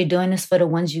 You're doing this for the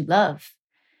ones you love.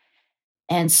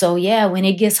 And so, when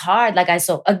it gets hard,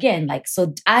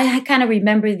 I kind of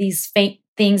remember these faint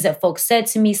things that folks said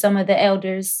to me, some of the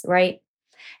elders, right?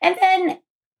 And then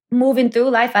moving through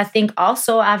life, I think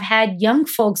also I've had young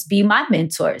folks be my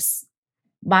mentors.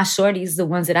 My shorties, the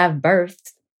ones that I've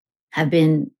birthed, have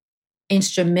been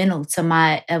instrumental to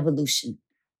my evolution.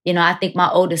 I think my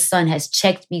oldest son has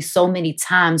checked me so many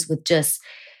times with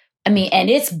and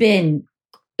it's been,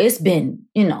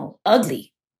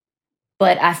 ugly.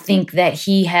 But I think that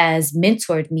he has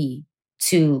mentored me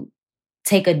to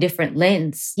take a different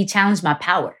lens. He challenged my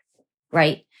power,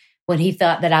 right? When he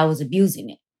thought that I was abusing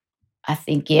it. I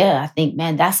think,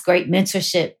 man, that's great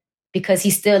mentorship, because he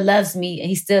still loves me and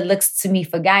he still looks to me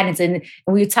for guidance. And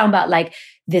we were talking about like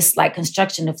this like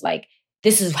construction of like,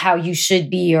 this is how you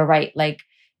should be, or right. Like,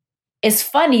 it's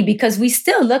funny because we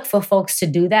still look for folks to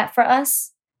do that for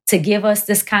us, to give us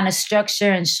this kind of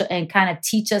structure and kind of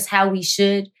teach us how we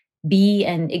should be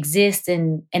and exist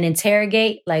and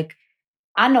interrogate. Like,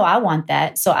 I know I want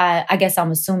that. So I guess I'm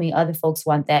assuming other folks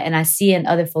want that. And I see in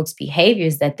other folks'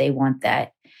 behaviors that they want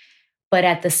that. But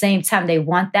at the same time, they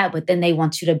want that, but then they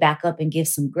want you to back up and give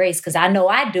some grace. Because I know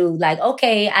I do. Like,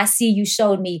 okay, I see you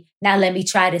showed me. Now let me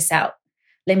try this out.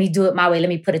 Let me do it my way. Let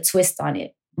me put a twist on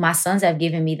it. My sons have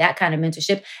given me that kind of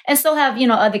mentorship. And so have,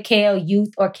 other KL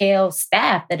youth or KL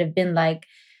staff that have been like,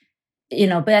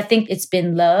 but I think it's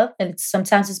been love, and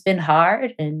sometimes it's been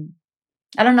hard. And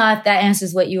I don't know if that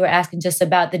answers what you were asking, just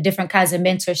about the different kinds of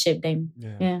mentorship.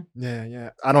 Yeah.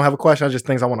 I don't have a question. I just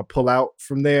things I want to pull out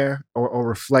from there or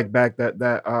reflect back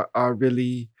that are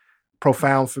really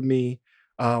profound for me.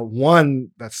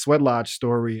 One, that Sweat Lodge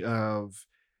story of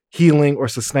healing or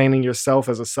sustaining yourself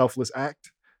as a selfless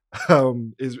act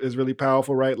is really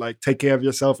powerful, right? Like, take care of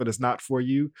yourself and it's not for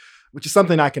you, which is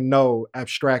something I can know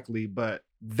abstractly, but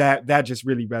that just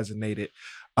really resonated.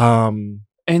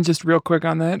 And just real quick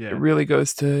on that, It really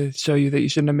goes to show you that you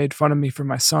shouldn't have made fun of me for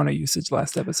my sauna usage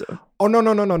last episode. Oh,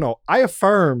 no. I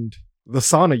affirmed the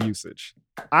sauna usage.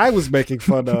 I was making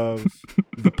fun of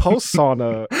the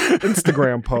post-sauna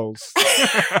Instagram post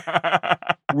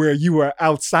where you were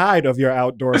outside of your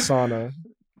outdoor sauna.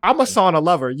 I'm a sauna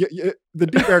lover. The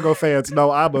Deep Ergo fans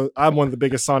know I'm one of the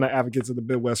biggest sauna advocates in the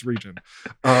Midwest region.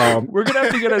 We're gonna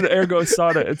have to get an Ergo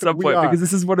sauna at some point because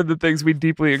this is one of the things we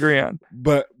deeply agree on.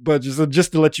 But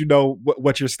just to let you know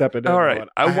what you're stepping in. All right.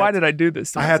 Why did I do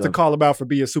this? I had to call him out for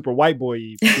being super white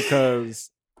boy because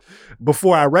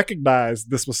before I recognized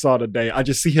this was sauna day, I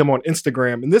just see him on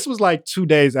Instagram, and this was like 2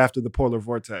 days after the polar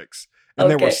vortex, and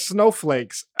there were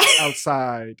snowflakes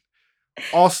outside.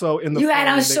 Also in the you had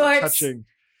on shorts.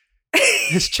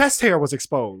 His chest hair was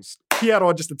exposed. He had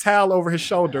on just a towel over his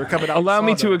shoulder coming out. Allow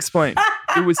me to explain.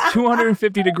 It was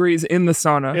 250 degrees in the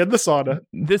sauna.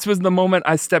 This was the moment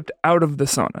I stepped out of the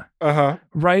sauna.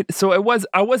 Right? So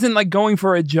I wasn't like going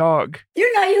for a jog.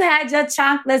 You had your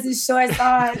chanclas and shorts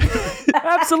on.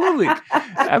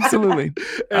 Absolutely.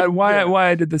 Why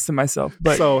I did this to myself.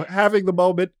 But so having the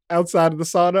moment outside of the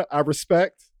sauna, I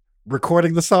respect.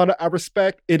 Recording the sauna, I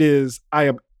respect. I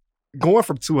am going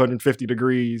from 250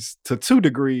 degrees to 2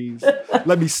 degrees,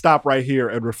 let me stop right here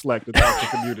and reflect and talk to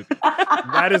community.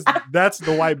 That's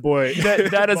the white boy.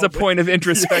 That is a point of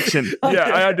introspection. Yeah,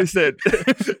 I understand. You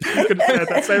could have said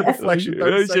that same reflection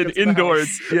 30 seconds in the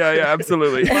indoors. house. Yeah,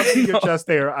 absolutely. If I see your chest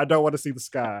hair, I don't want to see the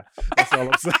sky. That's all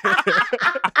I'm saying.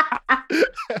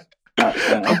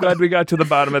 I'm glad we got to the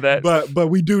bottom of that. But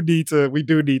we do need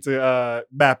to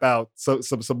map out some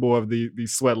more of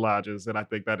these sweat lodges, and I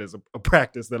think that is a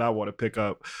practice that I want to pick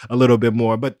up a little bit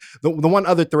more. But the one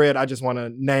other thread I just want to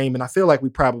name, and I feel like I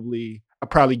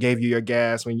probably gave you your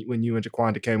gas when you and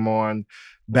Jaquanda came on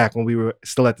back when we were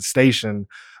still at the station.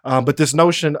 But this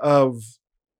notion of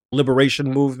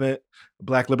liberation movement,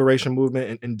 Black liberation movement,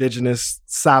 and indigenous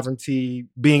sovereignty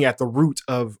being at the root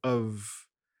of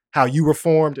how you were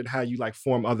formed and how you like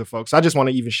form other folks. So I just want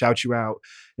to even shout you out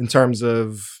in terms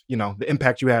of, the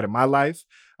impact you had in my life.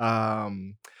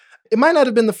 It might not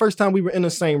have been the first time we were in the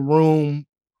same room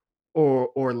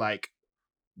or like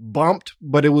bumped,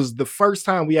 but it was the first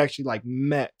time we actually like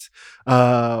met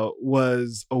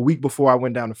was a week before I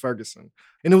went down to Ferguson.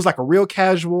 And it was like a real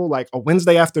casual, like a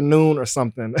Wednesday afternoon or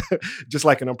something, just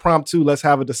like an impromptu, let's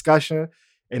have a discussion.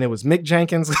 And it was Mick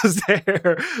Jenkins was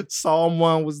there, Psalm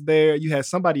One was there. You had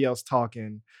somebody else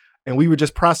talking, and we were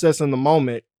just processing the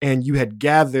moment. And you had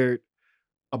gathered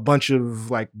a bunch of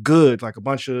like a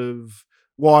bunch of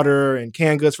water and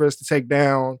canned goods for us to take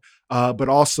down, but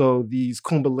also these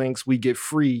Kumba Links We Get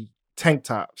Free tank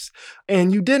tops.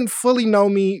 And you didn't fully know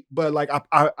me, but like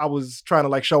I was trying to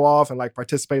like show off and like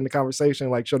participate in the conversation,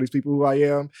 like show these people who I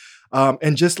am,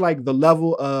 and just like the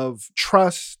level of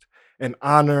trust and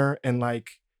honor and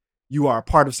like you are a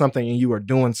part of something and you are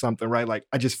doing something, right? Like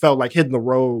I just felt like hitting the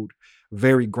road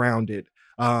very grounded.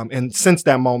 And since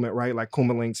that moment, right, like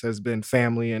Kumba Links has been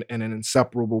family and an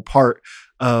inseparable part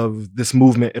of this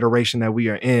movement iteration that we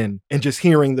are in. And just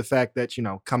hearing the fact that,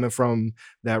 coming from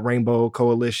that Rainbow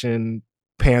Coalition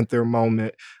Panther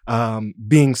moment,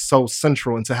 being so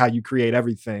central into how you create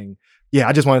everything. Yeah,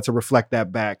 I just wanted to reflect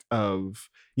that back of,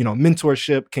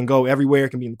 mentorship can go everywhere. It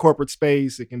can be in the corporate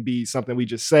space. It can be something we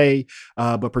just say,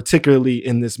 but particularly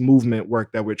in this movement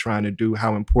work that we're trying to do,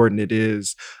 how important it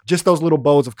is. Just those little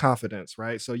bowls of confidence,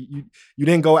 right? So you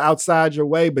didn't go outside your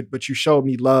way, but you showed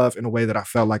me love in a way that I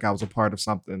felt like I was a part of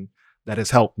something that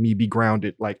has helped me be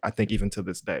grounded, like I think even to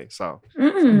this day. So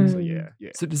yeah.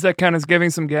 So does that count as giving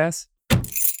some gas?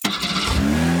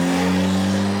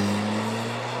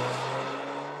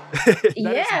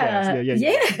 Yeah.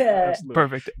 Absolutely.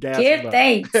 Perfect. Gas Give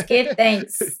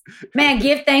thanks. Man,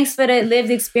 give thanks for the lived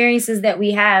experiences that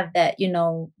we have that,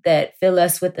 that fill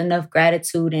us with enough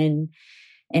gratitude and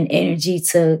energy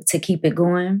to keep it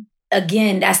going.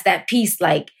 Again, that's that piece,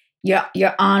 like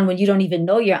you're on when you don't even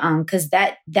know you're on, because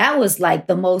that was like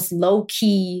the most low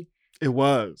key. It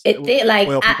was. It did, like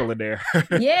 12 people in there.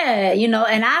 Yeah,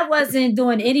 and I wasn't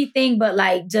doing anything but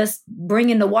like just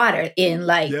bringing the water in.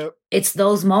 Like It's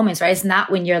those moments, right? It's not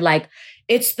when you're like,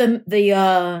 it's the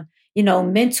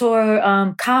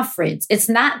mentor conference. It's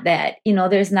not that.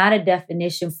 There's not a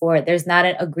definition for it. There's not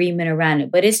an agreement around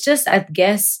it. But it's just, I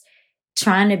guess,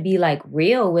 trying to be like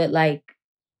real with like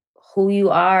who you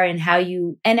are and how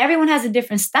you. And everyone has a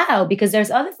different style, because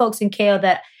there's other folks in KO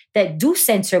that do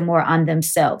center more on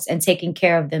themselves and taking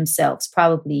care of themselves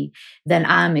probably than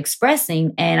I'm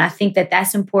expressing. And I think that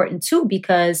that's important too,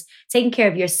 because taking care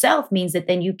of yourself means that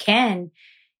then you can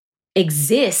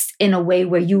exist in a way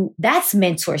where that's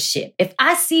mentorship. If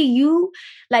I see you,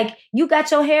 like you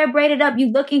got your hair braided up,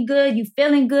 you looking good, you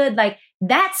feeling good, like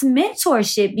that's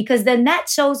mentorship, because then that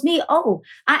shows me, oh,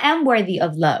 I am worthy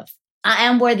of love. I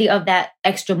am worthy of that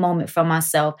extra moment for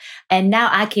myself. And now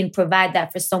I can provide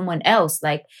that for someone else.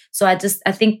 Like, so I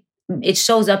think it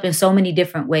shows up in so many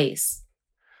different ways.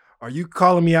 Are you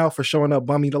calling me out for showing up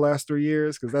bummy the last 3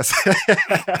 years? Because that's,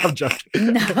 I'm joking.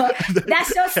 No,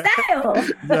 that's your style.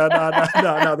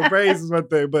 No. The braids is one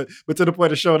thing, but to the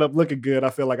point of showing up looking good, I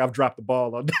feel like I've dropped the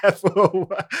ball on that for a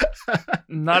while.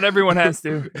 Not everyone has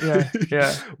to.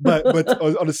 Yeah. But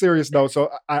on a serious note,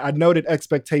 so I noted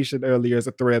expectation earlier as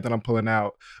a thread that I'm pulling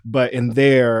out, but in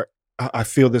there, I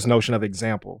feel this notion of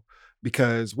example.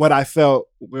 Because what I felt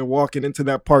when walking into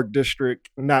that park district,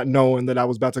 not knowing that I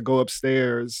was about to go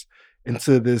upstairs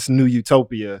into this new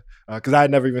utopia, because I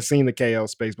had never even seen the KL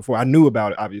space before. I knew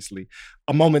about it, obviously.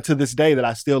 A moment to this day that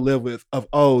I still live with of,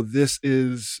 oh, this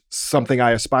is something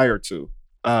I aspire to.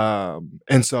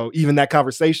 And so even that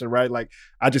conversation, right? Like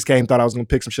I just thought I was going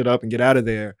to pick some shit up and get out of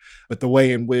there. But the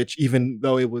way in which, even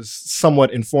though it was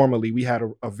somewhat informally, we had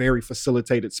a very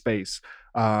facilitated space.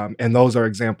 And those are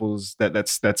examples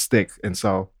that stick. And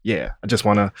so, yeah, I just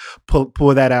want to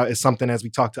pull that out as something as we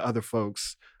talk to other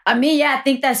folks. I mean, yeah, I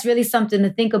think that's really something to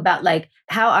think about. Like,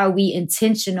 how are we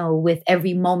intentional with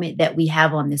every moment that we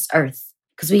have on this earth?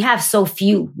 Because we have so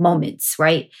few moments,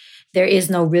 right? There is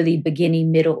no really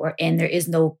beginning, middle, or end. There is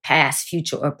no past,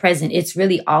 future, or present. It's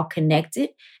really all connected.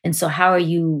 And so how are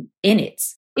you in it?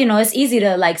 You know, it's easy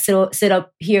to like sit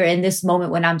up here in this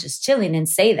moment when I'm just chilling and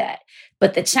say that.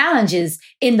 But the challenge is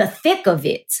in the thick of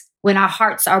it, when our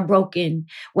hearts are broken,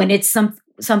 when it's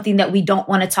something that we don't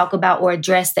want to talk about or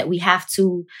address that we have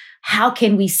to, how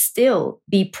can we still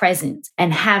be present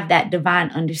and have that divine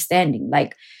understanding?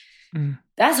 Like,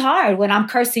 that's hard when I'm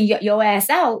cursing your ass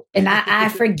out and I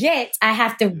forget. I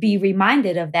have to be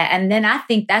reminded of that. And then I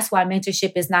think that's why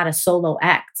mentorship is not a solo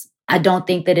act. I don't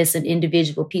think that it's an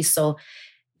individual piece. So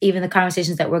even the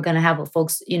conversations that we're going to have with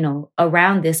folks, you know,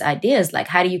 around this idea is like,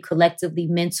 how do you collectively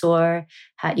mentor?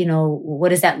 How, you know, what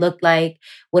does that look like?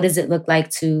 What does it look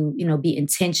like to, you know, be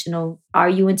intentional? Are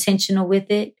you intentional with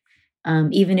it?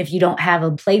 Even if you don't have a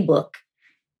playbook,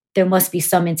 there must be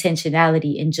some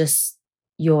intentionality in just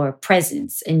your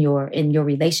presence in your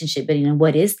relationship. But, you know,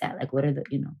 what is that? Like, what are the,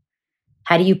 you know,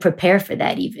 how do you prepare for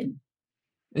that even?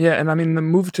 Yeah, and I mean, the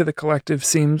move to the collective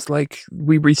seems like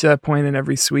we reach that point in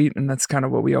every suite, and that's kind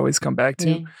of what we always come back to.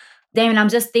 Yeah. Damon, I'm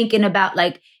just thinking about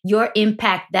like your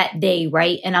impact that day,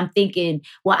 right? And I'm thinking,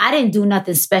 well, I didn't do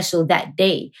nothing special that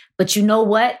day. But you know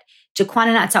what? Jaquan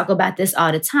and I talk about this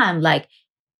all the time. Like,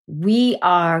 we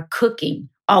are cooking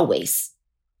always.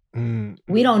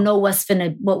 We don't know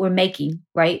what we're making,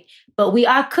 right? But we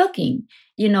are cooking.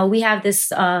 You know, we have this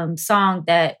song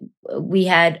that we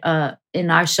had in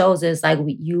our shows. It's like,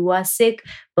 you are sick,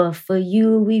 but for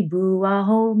you we brew our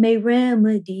homemade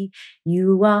remedy.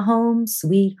 You are home,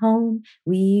 sweet home.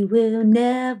 We will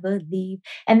never leave.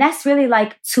 And that's really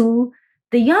like to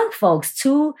the young folks,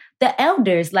 to the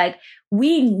elders. Like,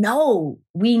 we know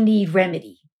we need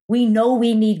remedy. We know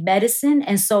we need medicine.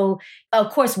 And so, of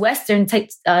course, Western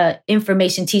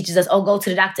information teaches us, oh, go to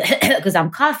the doctor because I'm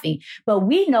coughing. But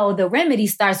we know the remedy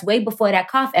starts way before that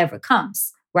cough ever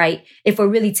comes, right? If we're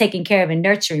really taking care of and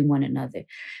nurturing one another.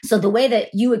 So the way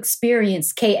that you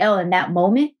experienced KL in that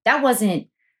moment, that wasn't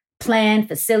planned,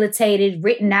 facilitated,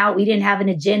 written out. We didn't have an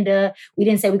agenda. We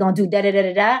didn't say we're going to do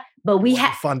da-da-da-da-da. But we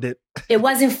had funded. It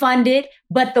wasn't funded,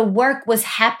 but the work was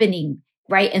happening.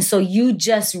 Right. And so you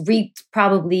just reaped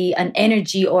probably an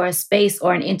energy or a space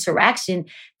or an interaction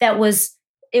that was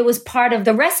part of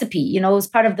the recipe. You know, it was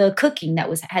part of the cooking that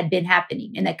had been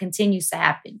happening and that continues to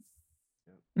happen.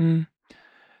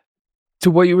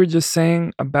 To what you were just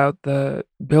saying about the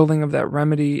building of that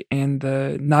remedy and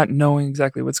the not knowing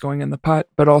exactly what's going in the pot,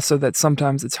 but also that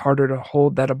sometimes it's harder to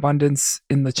hold that abundance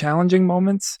in the challenging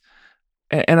moments.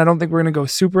 And I don't think we're going to go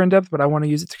super in depth, but I want to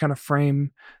use it to kind of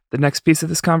frame the next piece of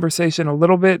this conversation a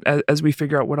little bit as we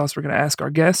figure out what else we're going to ask our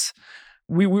guests.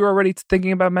 We were already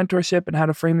thinking about mentorship and how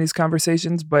to frame these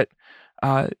conversations, but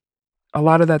a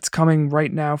lot of that's coming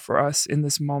right now for us in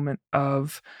this moment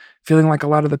of feeling like a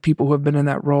lot of the people who have been in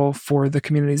that role for the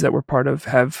communities that we're part of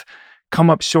have come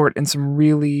up short in some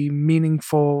really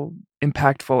meaningful,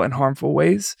 impactful, and harmful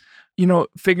ways. You know,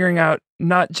 figuring out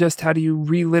not just how do you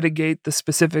relitigate the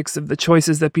specifics of the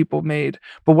choices that people made,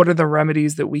 but what are the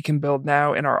remedies that we can build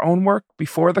now in our own work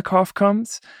before the cough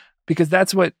comes? Because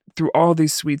that's what through all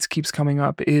these suites keeps coming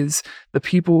up is the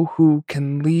people who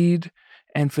can lead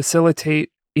and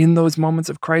facilitate in those moments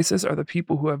of crisis are the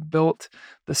people who have built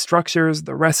the structures,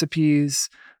 the recipes,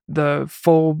 the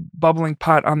full bubbling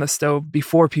pot on the stove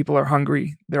before people are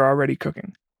hungry. They're already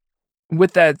cooking.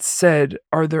 With that said,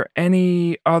 are there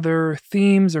any other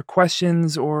themes or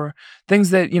questions or things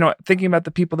that, you know, thinking about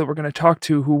the people that we're going to talk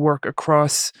to who work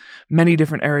across many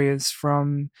different areas,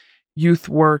 from youth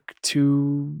work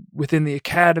to within the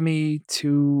academy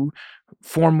to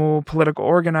formal political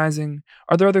organizing,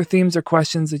 are there other themes or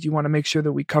questions that you want to make sure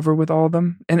that we cover with all of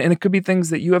them? And it could be things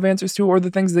that you have answers to or the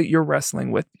things that you're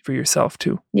wrestling with for yourself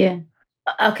too. Yeah.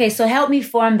 Okay, so help me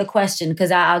form the question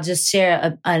because I'll just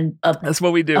share that's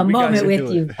what we do. A moment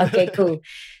with you. Okay, cool.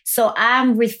 So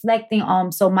I'm reflecting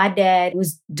on. So my dad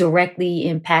was directly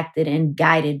impacted and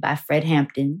guided by Fred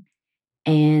Hampton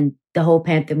and the whole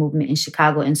Panther movement in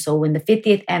Chicago. And so when the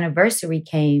 50th anniversary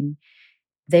came,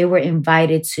 they were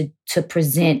invited to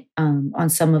present on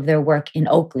some of their work in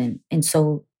Oakland. And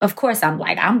so, of course, I'm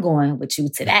like, I'm going with you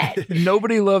to that.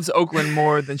 Nobody loves Oakland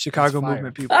more than Chicago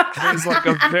movement people. It's like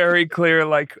a very clear,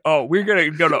 like, oh, we're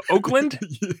going to go to Oakland?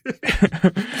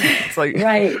 It's like,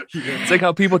 right. It's like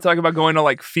how people talk about going to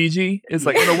like Fiji. It's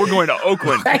like, no, we're going to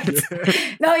Oakland.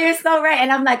 Right. No, you're so right.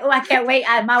 And I'm like, oh, I can't wait.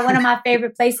 One of my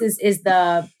favorite places is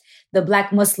the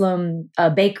Black Muslim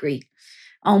bakery.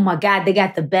 Oh my God, they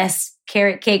got the best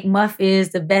carrot cake muffins,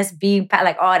 the best bean pie,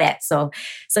 like all that. So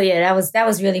yeah, that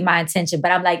was really my intention.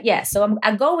 But I'm like, yeah. So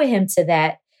I go with him to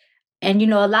that. And,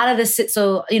 a lot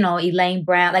of Elaine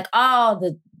Brown, like all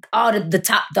the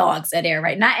top dogs are there,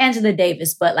 right? Not Angela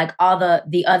Davis, but like all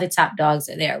the other top dogs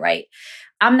are there, right?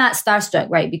 I'm not starstruck,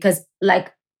 right? Because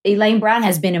like Elaine Brown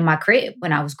has been in my crib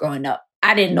when I was growing up.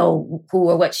 I didn't know who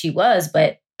or what she was,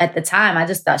 but at the time I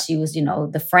just thought she was,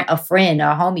 a friend or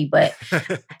a homie. But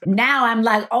now I'm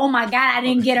like, oh my God, I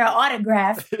didn't get her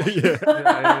autograph.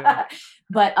 Yeah.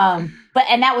 But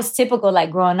and that was typical,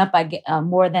 like growing up, I get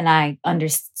more than I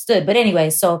understood. But anyway,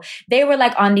 so they were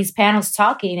like on these panels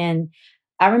talking, and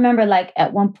I remember like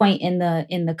at one point in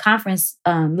the conference,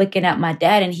 looking at my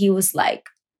dad, and he was like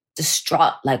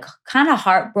distraught, like kind of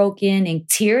heartbroken and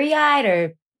teary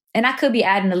eyed, and I could be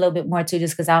adding a little bit more too,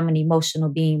 just because I'm an emotional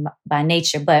being by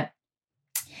nature. But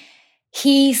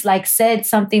he's like said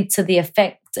something to the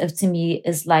effect of, to me,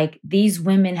 is like, these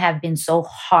women have been so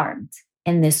harmed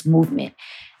in this movement.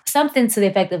 Something to the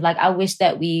effect of like, I wish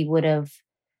that we would have,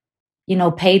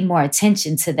 paid more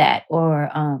attention to that, or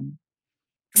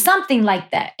something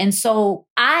like that. And so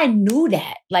I knew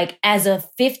that, like as a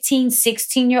 15,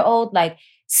 16-year-old, like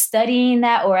studying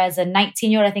that, or as a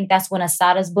 19-year-old, I think that's when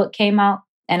Asada's book came out.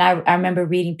 And I remember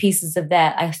reading pieces of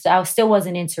that. I still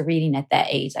wasn't into reading at that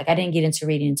age. Like I didn't get into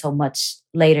reading until much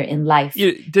later in life.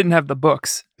 You didn't have the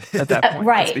books at that point.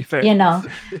 Right. Let's be fair.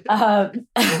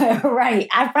 Right.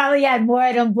 I probably had more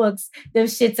of them books, them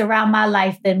shits around my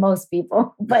life than most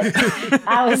people. But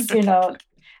I was still,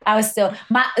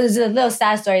 it was a little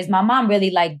sad story. Is my mom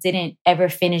really like didn't ever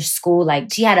finish school.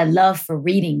 Like she had a love for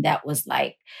reading that was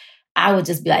like, I would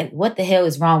just be like, what the hell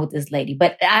is wrong with this lady?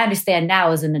 But I understand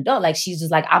now as an adult, like she's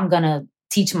just like, I'm going to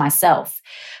teach myself.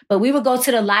 But we would go to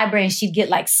the library and she'd get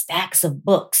like stacks of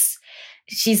books.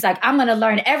 She's like, I'm going to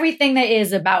learn everything there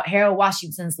is about Harold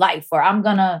Washington's life, or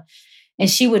and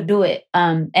she would do it.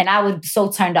 And I would be so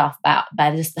turned off by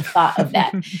just the thought of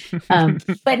that.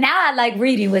 But now I like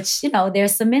reading, which,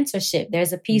 there's some mentorship.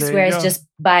 There's a piece where it's just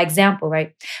by example,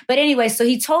 right? But anyway, so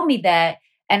he told me that.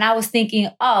 And I was thinking,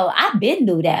 oh, I've been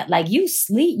knew that. Like,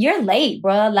 you're late,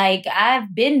 bro. Like,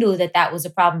 I've been knew that was a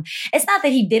problem. It's not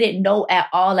that he didn't know at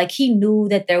all. Like, he knew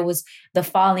that there was the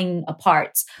falling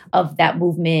apart of that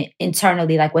movement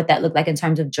internally, like what that looked like in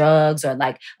terms of drugs or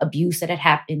like abuse that had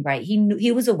happened, right?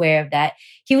 He was aware of that.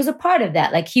 He was a part of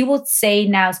that. Like, he will say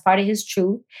now, as part of his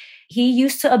truth, he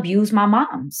used to abuse my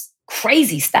mom's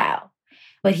crazy style,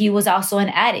 but he was also an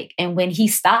addict. And when he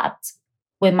stopped,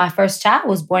 when my first child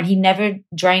was born, he never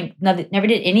drank, never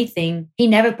did anything. He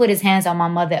never put his hands on my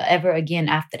mother ever again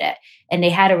after that. And they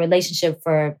had a relationship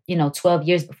for, 12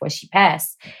 years before she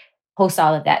passed, post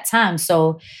all of that time.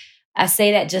 So I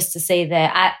say that just to say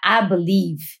that I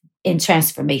believe in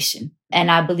transformation. And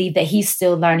I believe that he's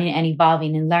still learning and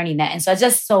evolving and learning that. And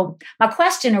so my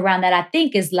question around that, I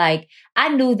think, is like, I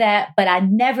knew that, but I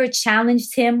never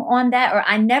challenged him on that, or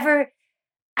I never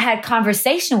had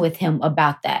conversation with him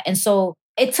about that. And so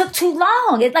it took too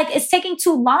long. It's taking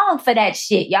too long for that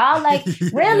shit, y'all. Like,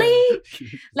 really?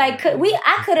 Like,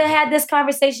 I could have had this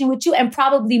conversation with you and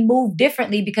probably moved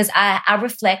differently, because I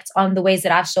reflect on the ways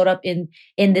that I've showed up in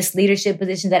this leadership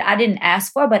position that I didn't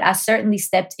ask for, but I certainly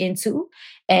stepped into.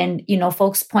 And,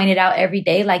 folks pointed out every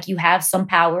day, like, you have some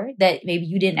power that maybe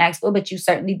you didn't ask for, but you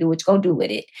certainly do what you're going to do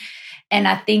with it. And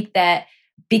I think that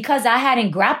because I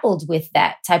hadn't grappled with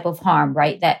that type of harm,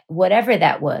 right? That whatever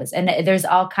that was. And there's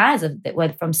all kinds of,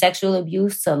 from sexual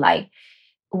abuse to like,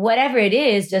 whatever it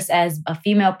is, just as a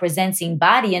female presenting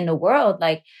body in the world,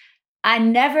 like, I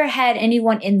never had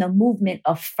anyone in the movement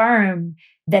affirm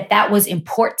that was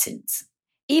important,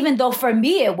 even though for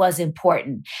me it was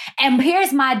important. And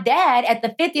here's my dad at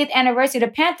the 50th anniversary of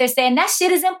the Panthers saying that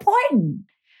shit is important.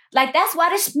 Like, that's why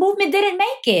this movement didn't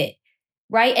make it.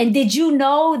 Right. And did you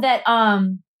know that,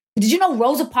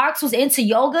 Rosa Parks was into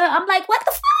yoga? I'm like, what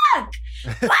the fuck?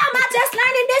 Why am I just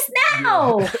learning this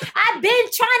now? I've been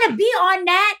trying to be on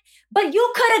that, but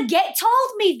you could have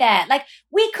told me that. Like,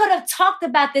 we could have talked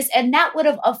about this, and that would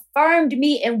have affirmed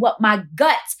me in what my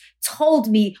gut told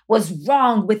me was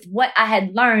wrong with what I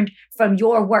had learned from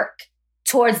your work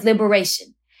towards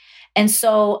liberation. And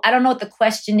so I don't know what the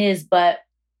question is, but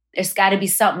there's got to be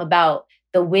something about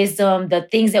the wisdom, the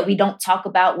things that we don't talk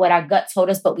about, what our gut told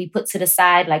us, but we put to the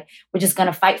side. Like, we're just going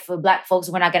to fight for Black folks.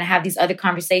 We're not going to have these other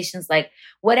conversations. Like,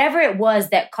 whatever it was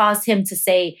that caused him to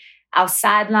say, I'll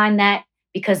sideline that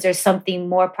because there's something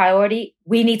more priority.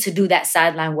 We need to do that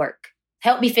sideline work.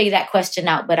 Help me figure that question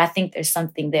out. But I think there's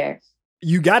something there.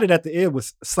 You got it at the end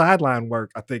with sideline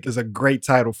work, I think, is a great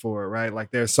title for it, right?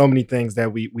 Like, there's so many things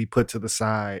that we put to the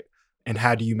side And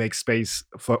how do you make space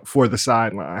for the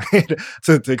sideline?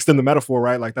 to extend the metaphor,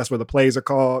 right? Like that's where the plays are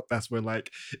called. That's where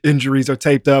like injuries are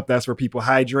taped up. That's where people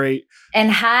hydrate.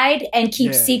 And hide and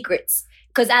keep secrets.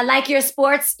 Because I like your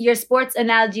sports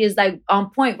analogy is like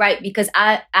on point, right? Because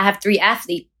I have 3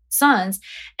 athlete sons,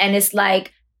 and it's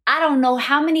like, I don't know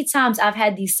how many times I've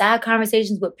had these side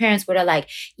conversations with parents where they're like,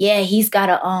 yeah, he's got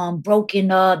a broken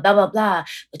blah, blah, blah.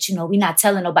 But we're not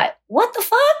telling nobody. What the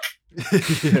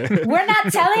fuck? We're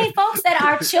not telling folks that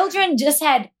our children just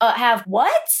have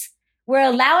what? We're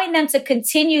allowing them to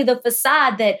continue the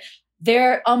facade that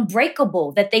they're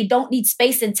unbreakable, that they don't need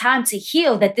space and time to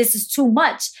heal, that this is too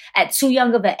much at too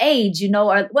young of an age,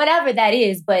 or whatever that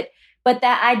is. But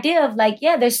that idea of like,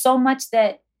 yeah, there's so much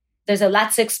that there's a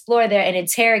lot to explore there and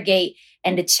interrogate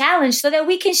and to challenge so that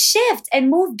we can shift and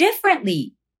move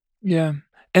differently. Yeah.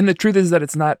 And the truth is that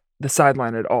it's not the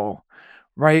sideline at all,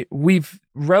 right? We've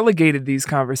relegated these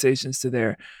conversations to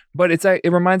there, but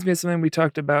it reminds me of something we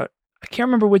talked about. I can't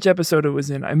remember which episode it was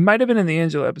in. I might have been in the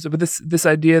Angela episode, but this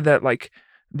idea that like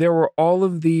there were all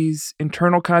of these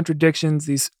internal contradictions,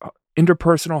 these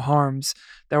interpersonal harms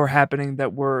that were happening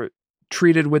that were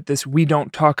treated with this, we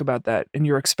don't talk about that. And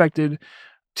you're expected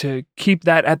to keep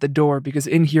that at the door because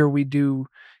in here we do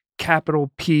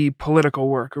capital P political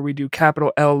work or we do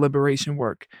capital L liberation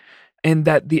work. And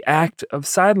that the act of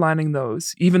sidelining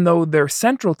those, even though they're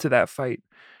central to that fight,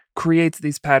 creates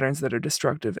these patterns that are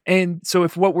destructive. And so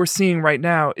if what we're seeing right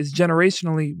now is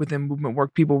generationally within movement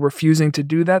work, people refusing to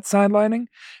do that sidelining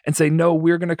and say, no,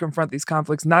 we're going to confront these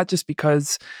conflicts, not just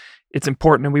because it's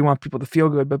important and we want people to feel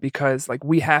good, but because like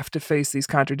we have to face these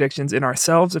contradictions in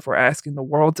ourselves if we're asking the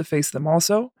world to face them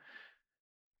also.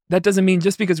 That doesn't mean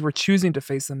just because we're choosing to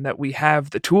face them that we have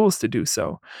the tools to do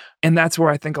so. And that's where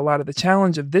I think a lot of the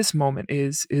challenge of this moment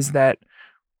is that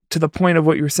to the point of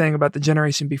what you were saying about the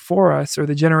generation before us or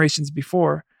the generations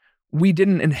before, we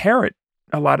didn't inherit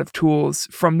a lot of tools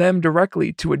from them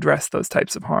directly to address those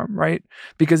types of harm, right?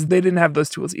 Because they didn't have those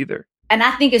tools either. And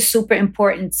I think it's super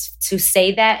important to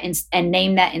say that and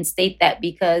name that and state that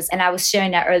because, and I was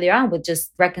sharing that earlier on with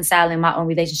just reconciling my own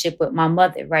relationship with my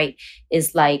mother, right?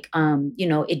 Is like,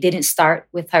 it didn't start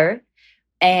with her.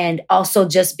 And also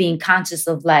just being conscious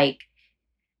of like,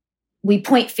 we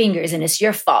point fingers and it's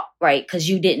your fault, right? Because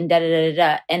you didn't da da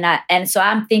da da. And so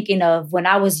I'm thinking of when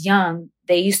I was young,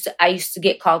 I used to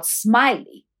get called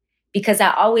Smiley because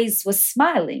I always was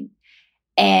smiling.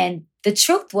 And the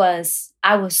truth was,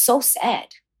 I was so sad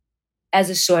as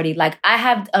a shorty. Like I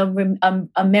have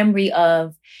a memory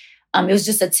of, it was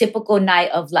just a typical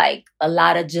night of like a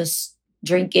lot of just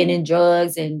drinking and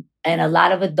drugs and a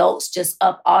lot of adults just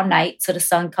up all night till the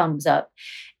sun comes up.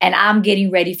 And I'm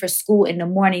getting ready for school in the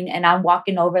morning and I'm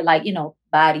walking over like,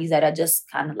 bodies that are just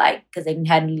kind of like, because they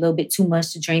had a little bit too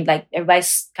much to drink, like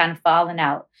everybody's kind of falling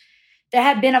out. There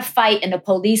had been a fight and the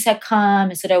police had come.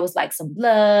 And so there was like some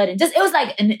blood and just, it was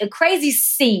like a crazy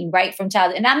scene, right, from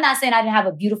childhood. And I'm not saying I didn't have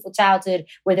a beautiful childhood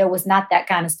where there was not that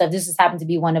kind of stuff. This just happened to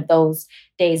be one of those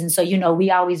days. And so, we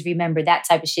always remember that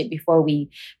type of shit before we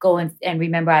go and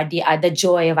remember the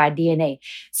joy of our DNA.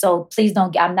 So please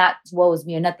don't, I'm not woe is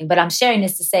me or nothing, but I'm sharing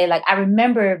this to say, like, I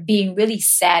remember being really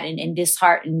sad and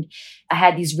disheartened. I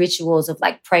had these rituals of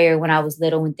like prayer when I was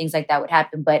little and things like that would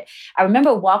happen. But I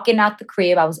remember walking out the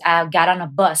crib. I got on a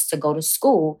bus to go to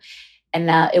school. And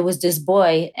it was this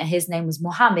boy and his name was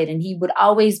Muhammad. And he would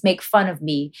always make fun of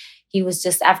me. He was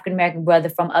just African-American brother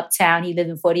from uptown. He lived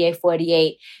in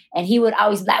 4848. And he would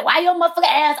always be like, why your motherfucking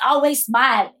ass always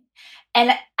smiling?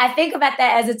 And I think about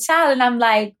that as a child. And I'm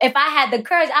like, if I had the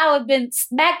courage, I would have been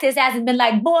smacked his ass and been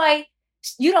like, boy,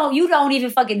 you don't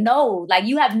even fucking know. Like,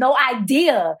 you have no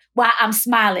idea why I'm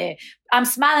smiling. I'm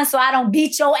smiling so I don't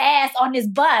beat your ass on this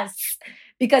bus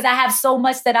because I have so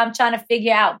much that I'm trying to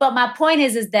figure out. But my point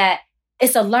is that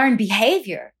it's a learned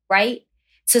behavior, right?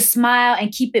 To smile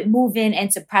and keep it moving and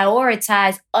to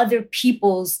prioritize other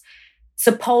people's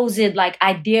supposed like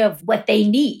idea of what they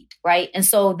need, right? And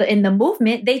so in the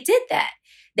movement, they did that.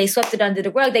 They swept it under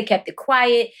the rug. They kept it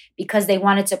quiet because they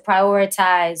wanted to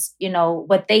prioritize,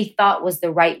 what they thought was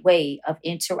the right way of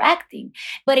interacting.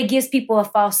 But it gives people a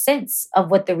false sense of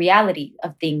what the reality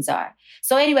of things are.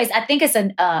 So anyways, I think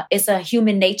it's a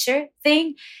human nature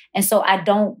thing. And so I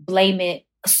don't blame it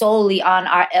solely on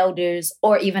our elders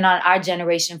or even on our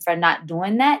generation for not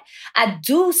doing that. I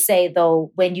do say,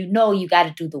 though, when you got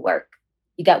to do the work.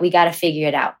 We got to figure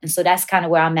it out. And so that's kind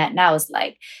of where I'm at now. Is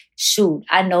like, shoot,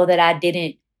 I know that I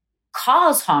didn't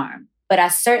cause harm, but I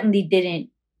certainly didn't.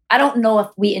 I don't know if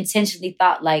we intentionally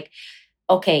thought like,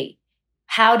 okay,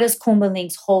 how does Kumba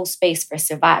Links hold space for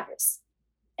survivors?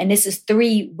 And this is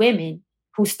 3 women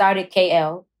who started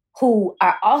KL who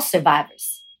are all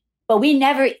survivors, But we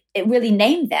never really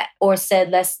named that or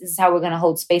said, this is how we're going to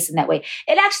hold space in that way.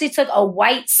 It actually took a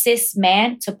white cis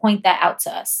man to point that out to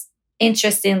us.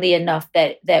 Interestingly enough,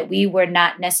 that we were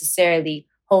not necessarily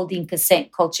holding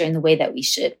consent culture in the way that we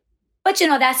should. But,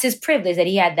 that's his privilege that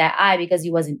he had that eye because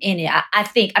he wasn't in it. I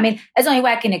think, that's the only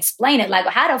way I can explain it. Like,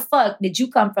 how the fuck did you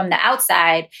come from the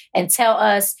outside and tell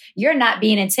us you're not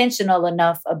being intentional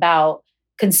enough about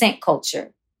consent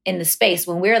culture in the space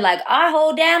when we're like, our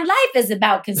whole damn life is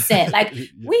about consent. Like,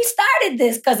 we started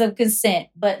this because of consent,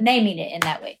 but naming it in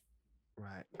that way.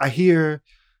 Right. I hear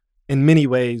in many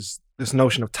ways this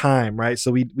notion of time, right? So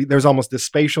we there's almost this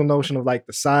spatial notion of like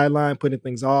the sideline, putting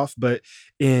things off, but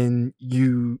in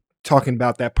you talking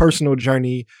about that personal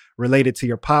journey related to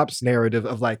your pop's narrative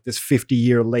of like this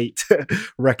 50-year late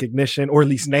recognition, or at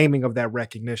least naming of that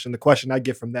recognition. The question I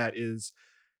get from that is,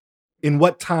 in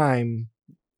what time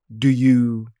do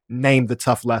you name the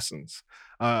tough lessons?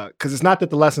 Because it's not that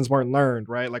the lessons weren't learned,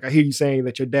 right? Like I hear you saying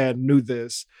that your dad knew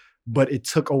this, but it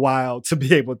took a while to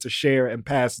be able to share and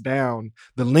pass down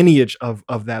the lineage of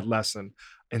that lesson.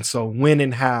 And so when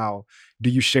and how do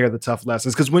you share the tough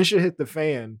lessons? Because when shit hit the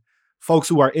fan, folks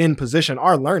who are in position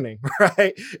are learning,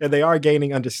 right? And they are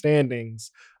gaining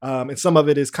understandings. And some of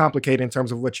it is complicated in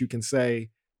terms of what you can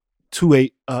say to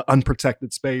a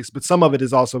unprotected space, but some of it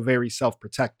is also very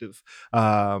self-protective.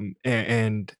 And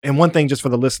one thing just for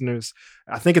the listeners,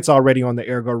 I think it's already on the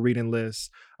Ergo reading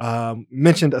list,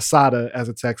 mentioned Assata as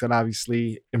a text that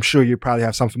obviously I'm sure you probably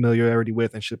have some familiarity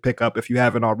with and should pick up if you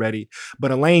haven't already.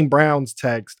 But Elaine Brown's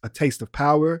text, A Taste of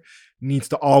Power, needs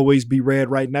to always be read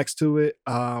right next to it.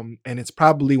 And it's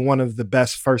probably one of the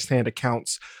best firsthand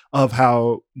accounts of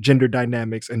how gender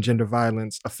dynamics and gender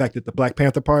violence affected the Black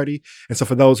Panther Party. And so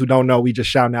for those who don't know, we just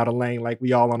shouting out Elaine like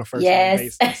we all on a first name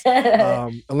basis.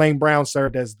 Elaine Brown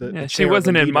served as the she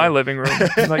wasn't in my living room.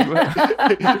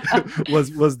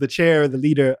 was the chair, the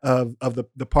leader of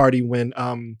the party when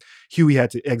Huey had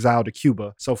to exile to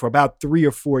Cuba. So for about 3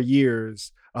 or 4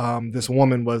 years, this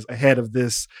woman was ahead of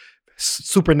this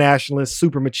super nationalist,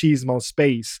 super machismo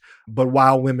space. But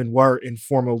while women were in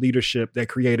formal leadership, that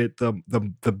created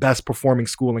the best performing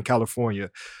school in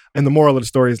California. And the moral of the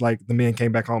story is like the men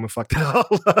came back home and fucked it all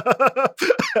up.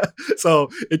 So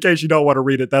in case you don't want to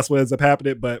read it, that's what ends up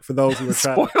happening. But for those who are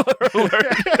trying, spoiler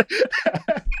alert.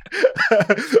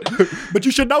 But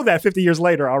you should know that 50 years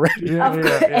later already.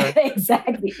 Yeah.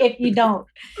 Exactly. If you don't.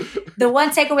 The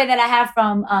one takeaway that I have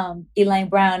from Elaine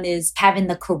Brown is having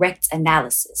the correct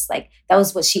analysis. Like that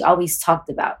was what she always talked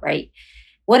about, right?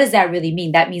 What does that really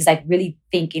mean? That means like really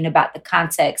thinking about the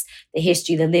context, the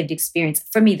history, the lived experience.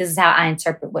 For me, this is how I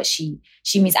interpret what she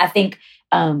means. I think,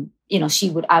 she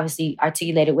would obviously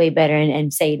articulate it way better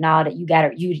and say, no, that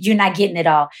you're not getting it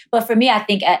all. But for me, I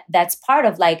think that's part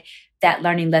of like that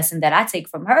learning lesson that I take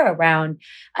from her around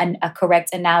a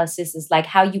correct analysis is like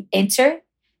how you enter,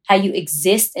 how you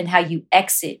exist, and how you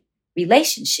exit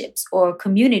relationships or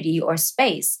community or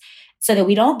space so that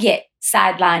we don't get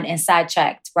sidelined and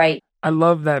sidetracked, right? I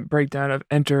love that breakdown of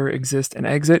enter, exist, and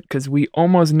exit because we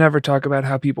almost never talk about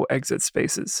how people exit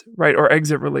spaces, right? Or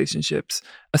exit relationships,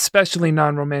 especially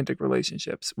non-romantic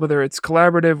relationships, whether it's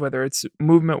collaborative, whether it's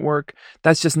movement work.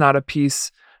 That's just not a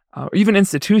piece. Even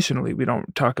institutionally, we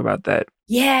don't talk about that.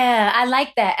 Yeah, I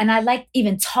like that. And I like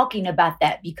even talking about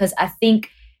that because I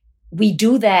think we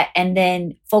do that. And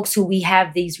then folks who we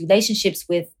have these relationships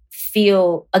with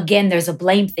feel, again, there's a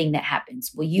blame thing that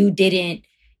happens. Well, you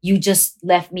just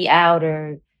left me out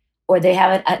or they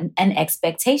have an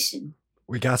expectation.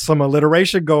 We got some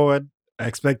alliteration going.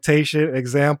 Expectation,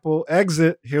 example,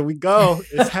 exit. Here we go.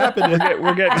 It's happening.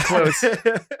 We're getting close.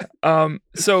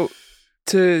 So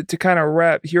to kind of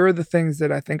wrap, here are the things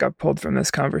that I think I've pulled from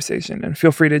this conversation, and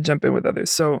feel free to jump in with others.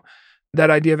 So that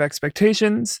idea of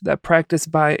expectations, that practice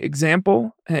by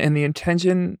example and the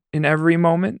intention in every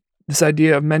moment, this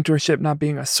idea of mentorship not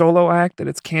being a solo act, that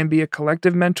it can be a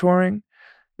collective mentoring,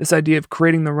 this idea of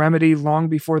creating the remedy long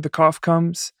before the cough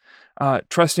comes,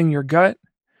 trusting your gut.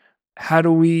 How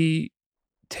do we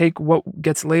take what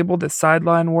gets labeled as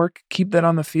sideline work, keep that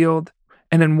on the field,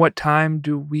 and in what time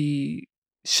do we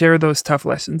share those tough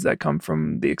lessons that come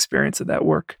from the experience of that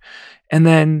work? And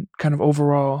then kind of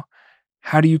overall,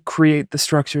 how do you create the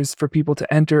structures for people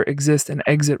to enter, exist, and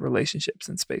exit relationships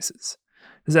and spaces?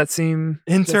 Does that seem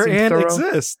enter and thorough?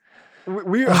 Exist?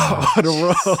 We are on a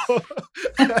roll.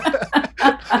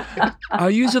 I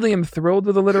usually am thrilled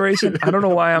with alliteration. I don't know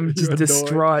why I'm just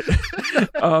distraught.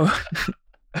 Oh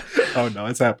no,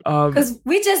 it's happening. Because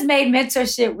we just made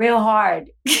mentorship real hard.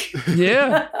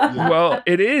 Yeah. Well,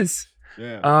 it is.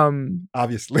 Yeah.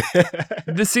 Obviously.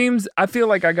 I feel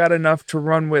like I got enough to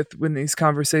run with these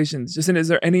conversations. Just, is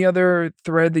there any other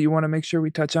thread that you want to make sure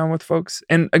we touch on with folks?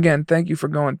 And again, thank you for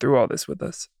going through all this with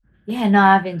us. Yeah, no,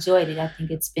 I've enjoyed it. I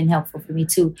think it's been helpful for me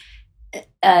too.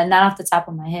 Not off the top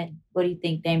of my head. What do you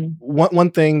think, Damon?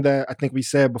 One thing that I think we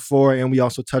said before, and we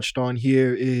also touched on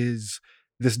here, is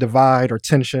this divide or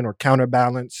tension or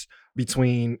counterbalance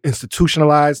between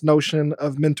institutionalized notion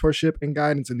of mentorship and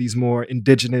guidance and these more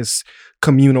indigenous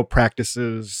communal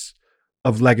practices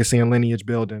of legacy and lineage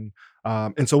building.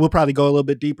 And so we'll probably go a little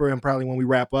bit deeper and probably when we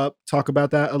wrap up, talk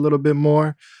about that a little bit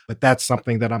more. But that's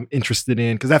something that I'm interested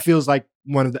in because that feels like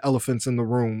one of the elephants in the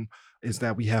room is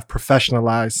that we have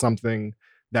professionalized something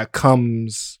that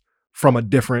comes from a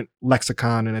different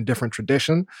lexicon and a different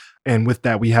tradition. And with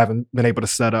that, we haven't been able to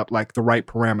set up like the right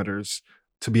parameters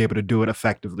to be able to do it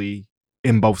effectively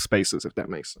in both spaces, if that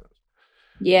makes sense.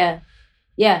 Yeah.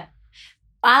 Yeah.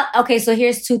 Okay, so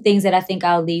here's two things that I think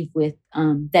I'll leave with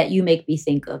that you make me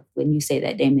think of when you say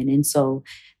that, Damon. And so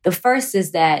the first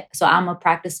is that, so I'm a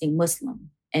practicing Muslim.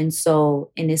 And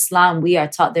so in Islam, we are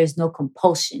taught there's no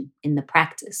compulsion in the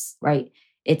practice, right?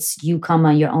 It's you come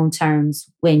on your own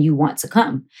terms when you want to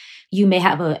come. You may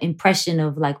have an impression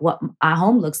of like what our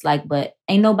home looks like, but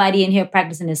ain't nobody in here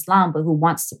practicing Islam, but who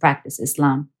wants to practice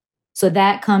Islam. So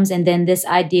that comes, and then this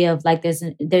idea of like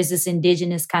there's this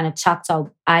indigenous kind of Choctaw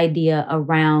idea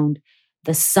around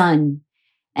the sun.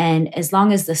 And as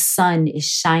long as the sun is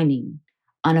shining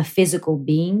on a physical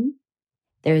being,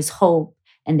 there is hope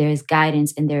and there is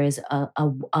guidance and there is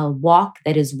a walk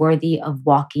that is worthy of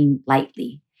walking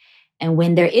lightly. And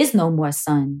when there is no more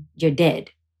sun, you're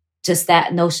dead. Just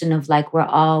that notion of like we're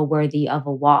all worthy of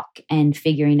a walk and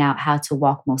figuring out how to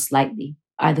walk most lightly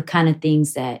are the kind of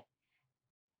things that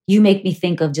you make me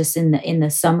think of just in the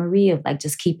summary of like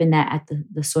just keeping that at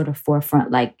the sort of forefront.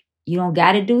 Like you don't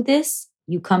got to do this.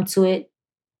 You come to it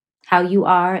how you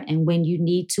are and when you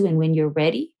need to and when you're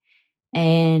ready.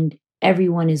 And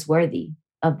everyone is worthy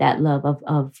of that love,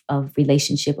 of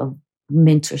relationship, of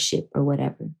mentorship or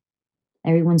whatever.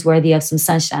 Everyone's worthy of some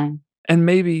sunshine. And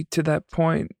maybe to that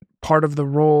point, part of the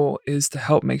role is to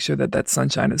help make sure that that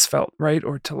sunshine is felt, right?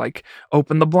 Or to like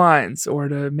open the blinds or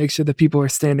to make sure that people are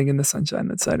standing in the sunshine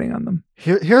that's shining on them.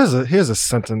 Here's a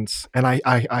sentence, and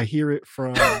I hear it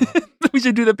from... We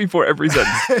should do that before every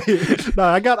sentence. No,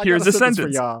 I got Here's a sentence for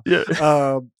y'all.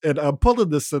 Yeah. And I'm pulling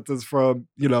this sentence from,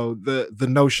 the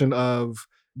notion of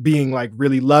being like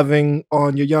really loving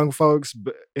on your young folks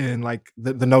and like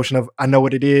the notion of I know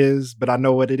what it is, but I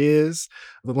know what it is.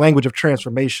 The language of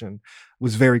transformation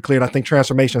was very clear. And I think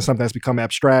transformation is something that's become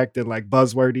abstract and like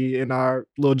buzzwordy in our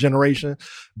little generation.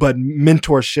 But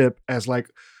mentorship as like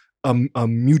a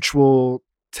mutual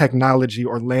technology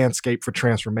or landscape for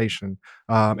transformation.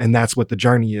 And that's what the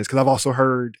journey is. Because I've also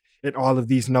heard in all of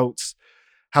these notes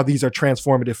how these are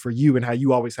transformative for you and how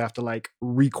you always have to like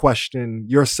re-question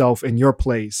yourself and your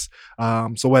place.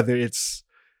 So whether it's,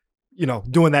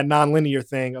 doing that nonlinear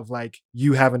thing of like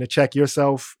you having to check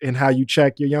yourself and how you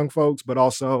check your young folks, but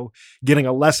also getting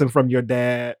a lesson from your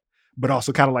dad, but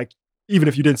also kind of like, even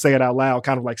if you didn't say it out loud,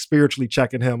 kind of like spiritually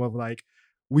checking him of like,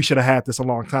 we should have had this a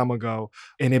long time ago.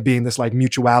 And it being this like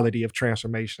mutuality of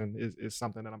transformation is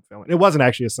something that I'm feeling. It wasn't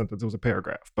actually a sentence, it was a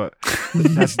paragraph, but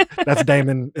that's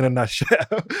Damon in a nutshell.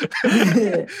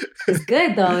 It's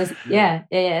good though. Yeah.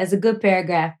 It's a good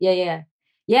paragraph. Yeah.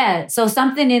 So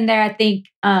something in there, I think,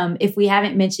 if we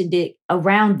haven't mentioned it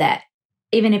around that,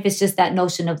 even if it's just that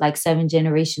notion of like 7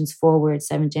 generations forward,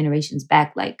 7 generations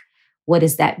back, like what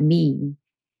does that mean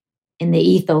in the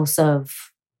ethos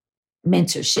of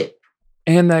mentorship?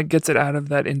 And that gets it out of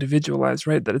that individualized,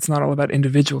 right? That it's not all about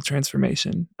individual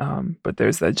transformation, but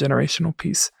there's that generational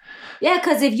piece. Yeah,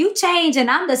 because if you change and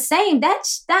I'm the same,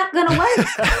 that's not going to work.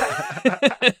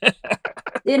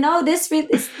 This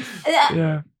really...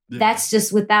 Yeah. That's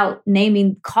just without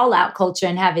naming call out culture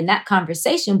and having that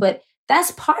conversation. But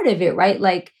that's part of it, right?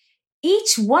 Like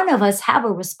each one of us have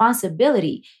a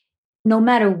responsibility no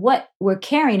matter what we're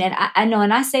carrying. And I know,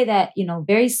 and I say that,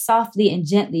 very softly and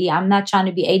gently. I'm not trying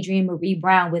to be Adrienne Marie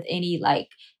Brown with any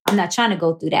I'm not trying to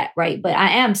go through that, right? But I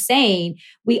am saying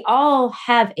we all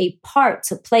have a part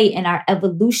to play in our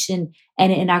evolution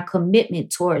and in our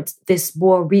commitment towards this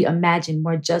more reimagined,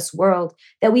 more just world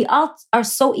that we all are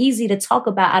so easy to talk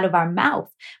about out of our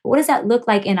mouth. But what does that look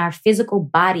like in our physical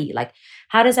body? Like,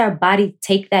 how does our body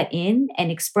take that in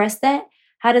and express that?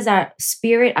 How does our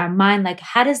spirit, our mind, like,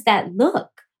 how does that look?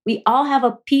 We all have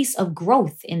a piece of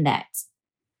growth in that.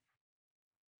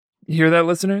 You hear that,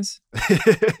 listeners?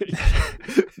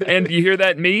 And you hear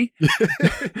that, me?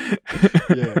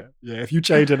 Yeah. If you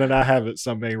change it and I have it,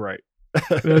 something ain't right.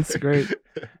 That's great.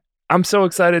 I'm so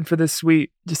excited for this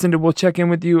suite. Jacinda, we'll check in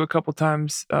with you a couple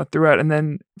times throughout. And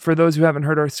then for those who haven't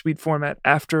heard our suite format,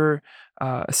 after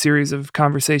a series of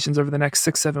conversations over the next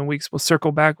 6-7 weeks, we'll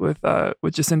circle back with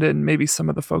Jacinda and maybe some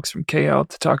of the folks from KL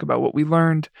to talk about what we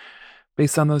learned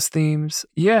based on those themes.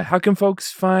 Yeah, how can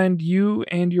folks find you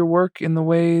and your work in the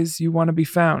ways you want to be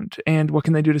found? And what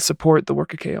can they do to support the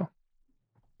work of KL?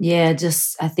 Yeah,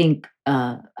 I think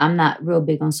I'm not real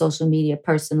big on social media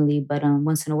personally, but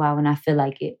once in a while when I feel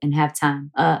like it and have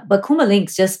time. But Kumba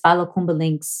Links, just follow Kumba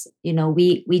Links. You know,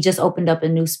 we just opened up a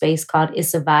new space called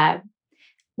It's a Vibe.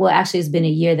 Well, actually, it's been a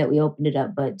year that we opened it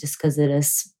up, but just because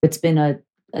it's been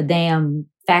a damn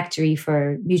factory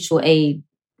for mutual aid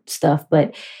stuff.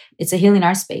 But it's a healing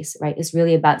art space, right? It's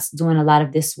really about doing a lot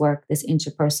of this work, this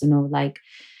interpersonal, like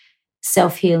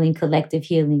self-healing, collective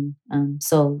healing.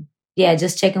 So yeah,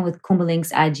 just checking with Kumba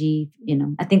Links IG. You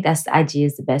know, I think that's IG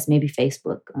is the best. Maybe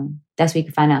Facebook. That's where you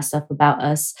can find out stuff about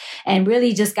us. And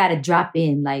really, just got to drop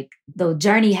in. Like the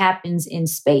journey happens in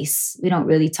space. We don't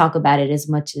really talk about it as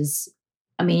much as.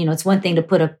 I mean, you know, it's one thing to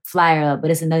put a flyer up,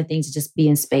 but it's another thing to just be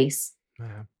in space.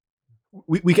 Yeah.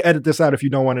 We can edit this out if you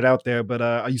don't want it out there. But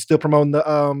are you still promoting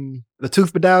the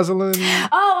tooth bedazzling?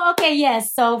 Oh, okay,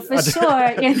 yes. So for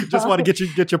sure, you know, just want to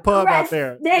get your pub out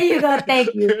there. There you go.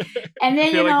 Thank you. And then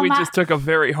I feel like we just took a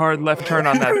very hard left turn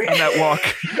on that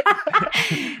walk.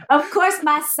 Of course,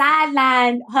 my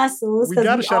sideline hustles,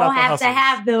 because we all have to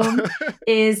have them,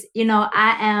 is, you know,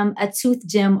 I am a tooth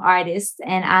gem artist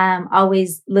and I'm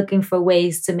always looking for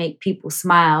ways to make people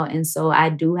smile. And so I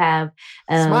do have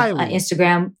an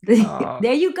Instagram.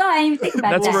 There you go. I didn't even think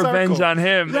about that. That's revenge on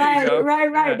him. Right.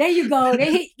 Yeah. There you go.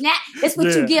 That's what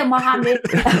you get, Mohammed.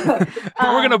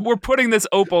 We're putting this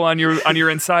opal on your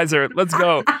incisor. Let's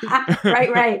go.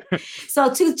 Right.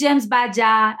 So Tooth Gems by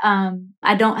Ja.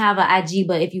 I don't have an IG,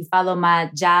 but if you follow my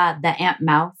Ja, the Amp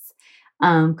Mouth,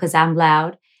 because I'm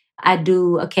loud, I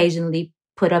do occasionally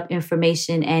put up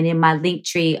information, and in my link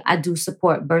tree, I do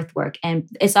support birth work, and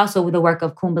it's also the work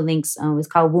of Kumba Links. It's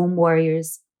called Womb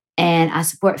Warriors, and I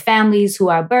support families who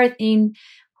are birthing,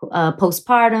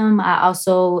 postpartum. I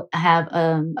also have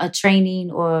a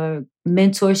training or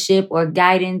mentorship or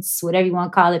guidance, whatever you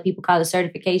want to call it. People call it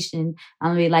certification. I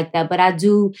don't really like that. But I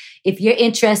do, if you're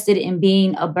interested in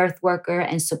being a birth worker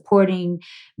and supporting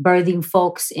birthing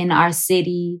folks in our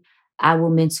city, I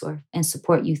will mentor and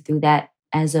support you through that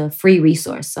as a free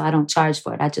resource. So I don't charge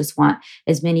for it. I just want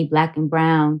as many Black and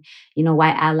brown, you know,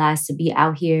 white allies to be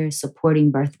out here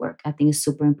supporting birth work. I think it's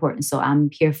super important. So I'm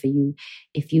here for you.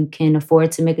 If you can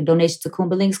afford to make a donation to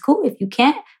Kumba Links, cool. If you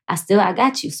can't, I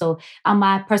got you. So on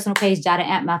my personal page, Ja the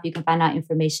Amp Mouth, you can find out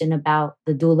information about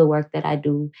the doula work that I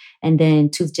do. And then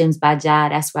Tooth Gems by Ja,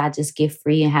 that's where I just get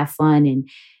free and have fun and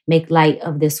make light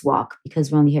of this walk, because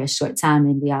we're only here a short time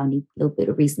and we all need a little bit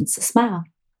of reasons to smile.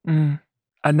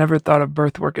 I never thought of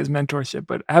birth work as mentorship,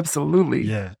 but absolutely.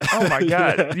 Yeah. Oh my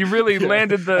God. Yeah. You really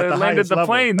landed the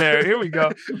plane there. Here we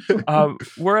go.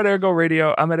 We're at Ergo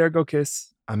Radio. I'm at Ergo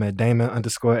Kiss. I'm at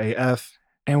Damon_AF.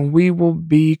 And we will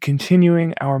be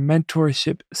continuing our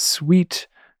mentorship suite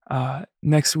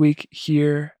next week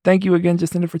here. Thank you again,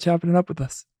 Jacinda, for chopping it up with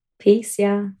us. Peace,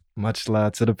 y'all. Much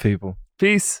love to the people.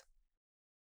 Peace.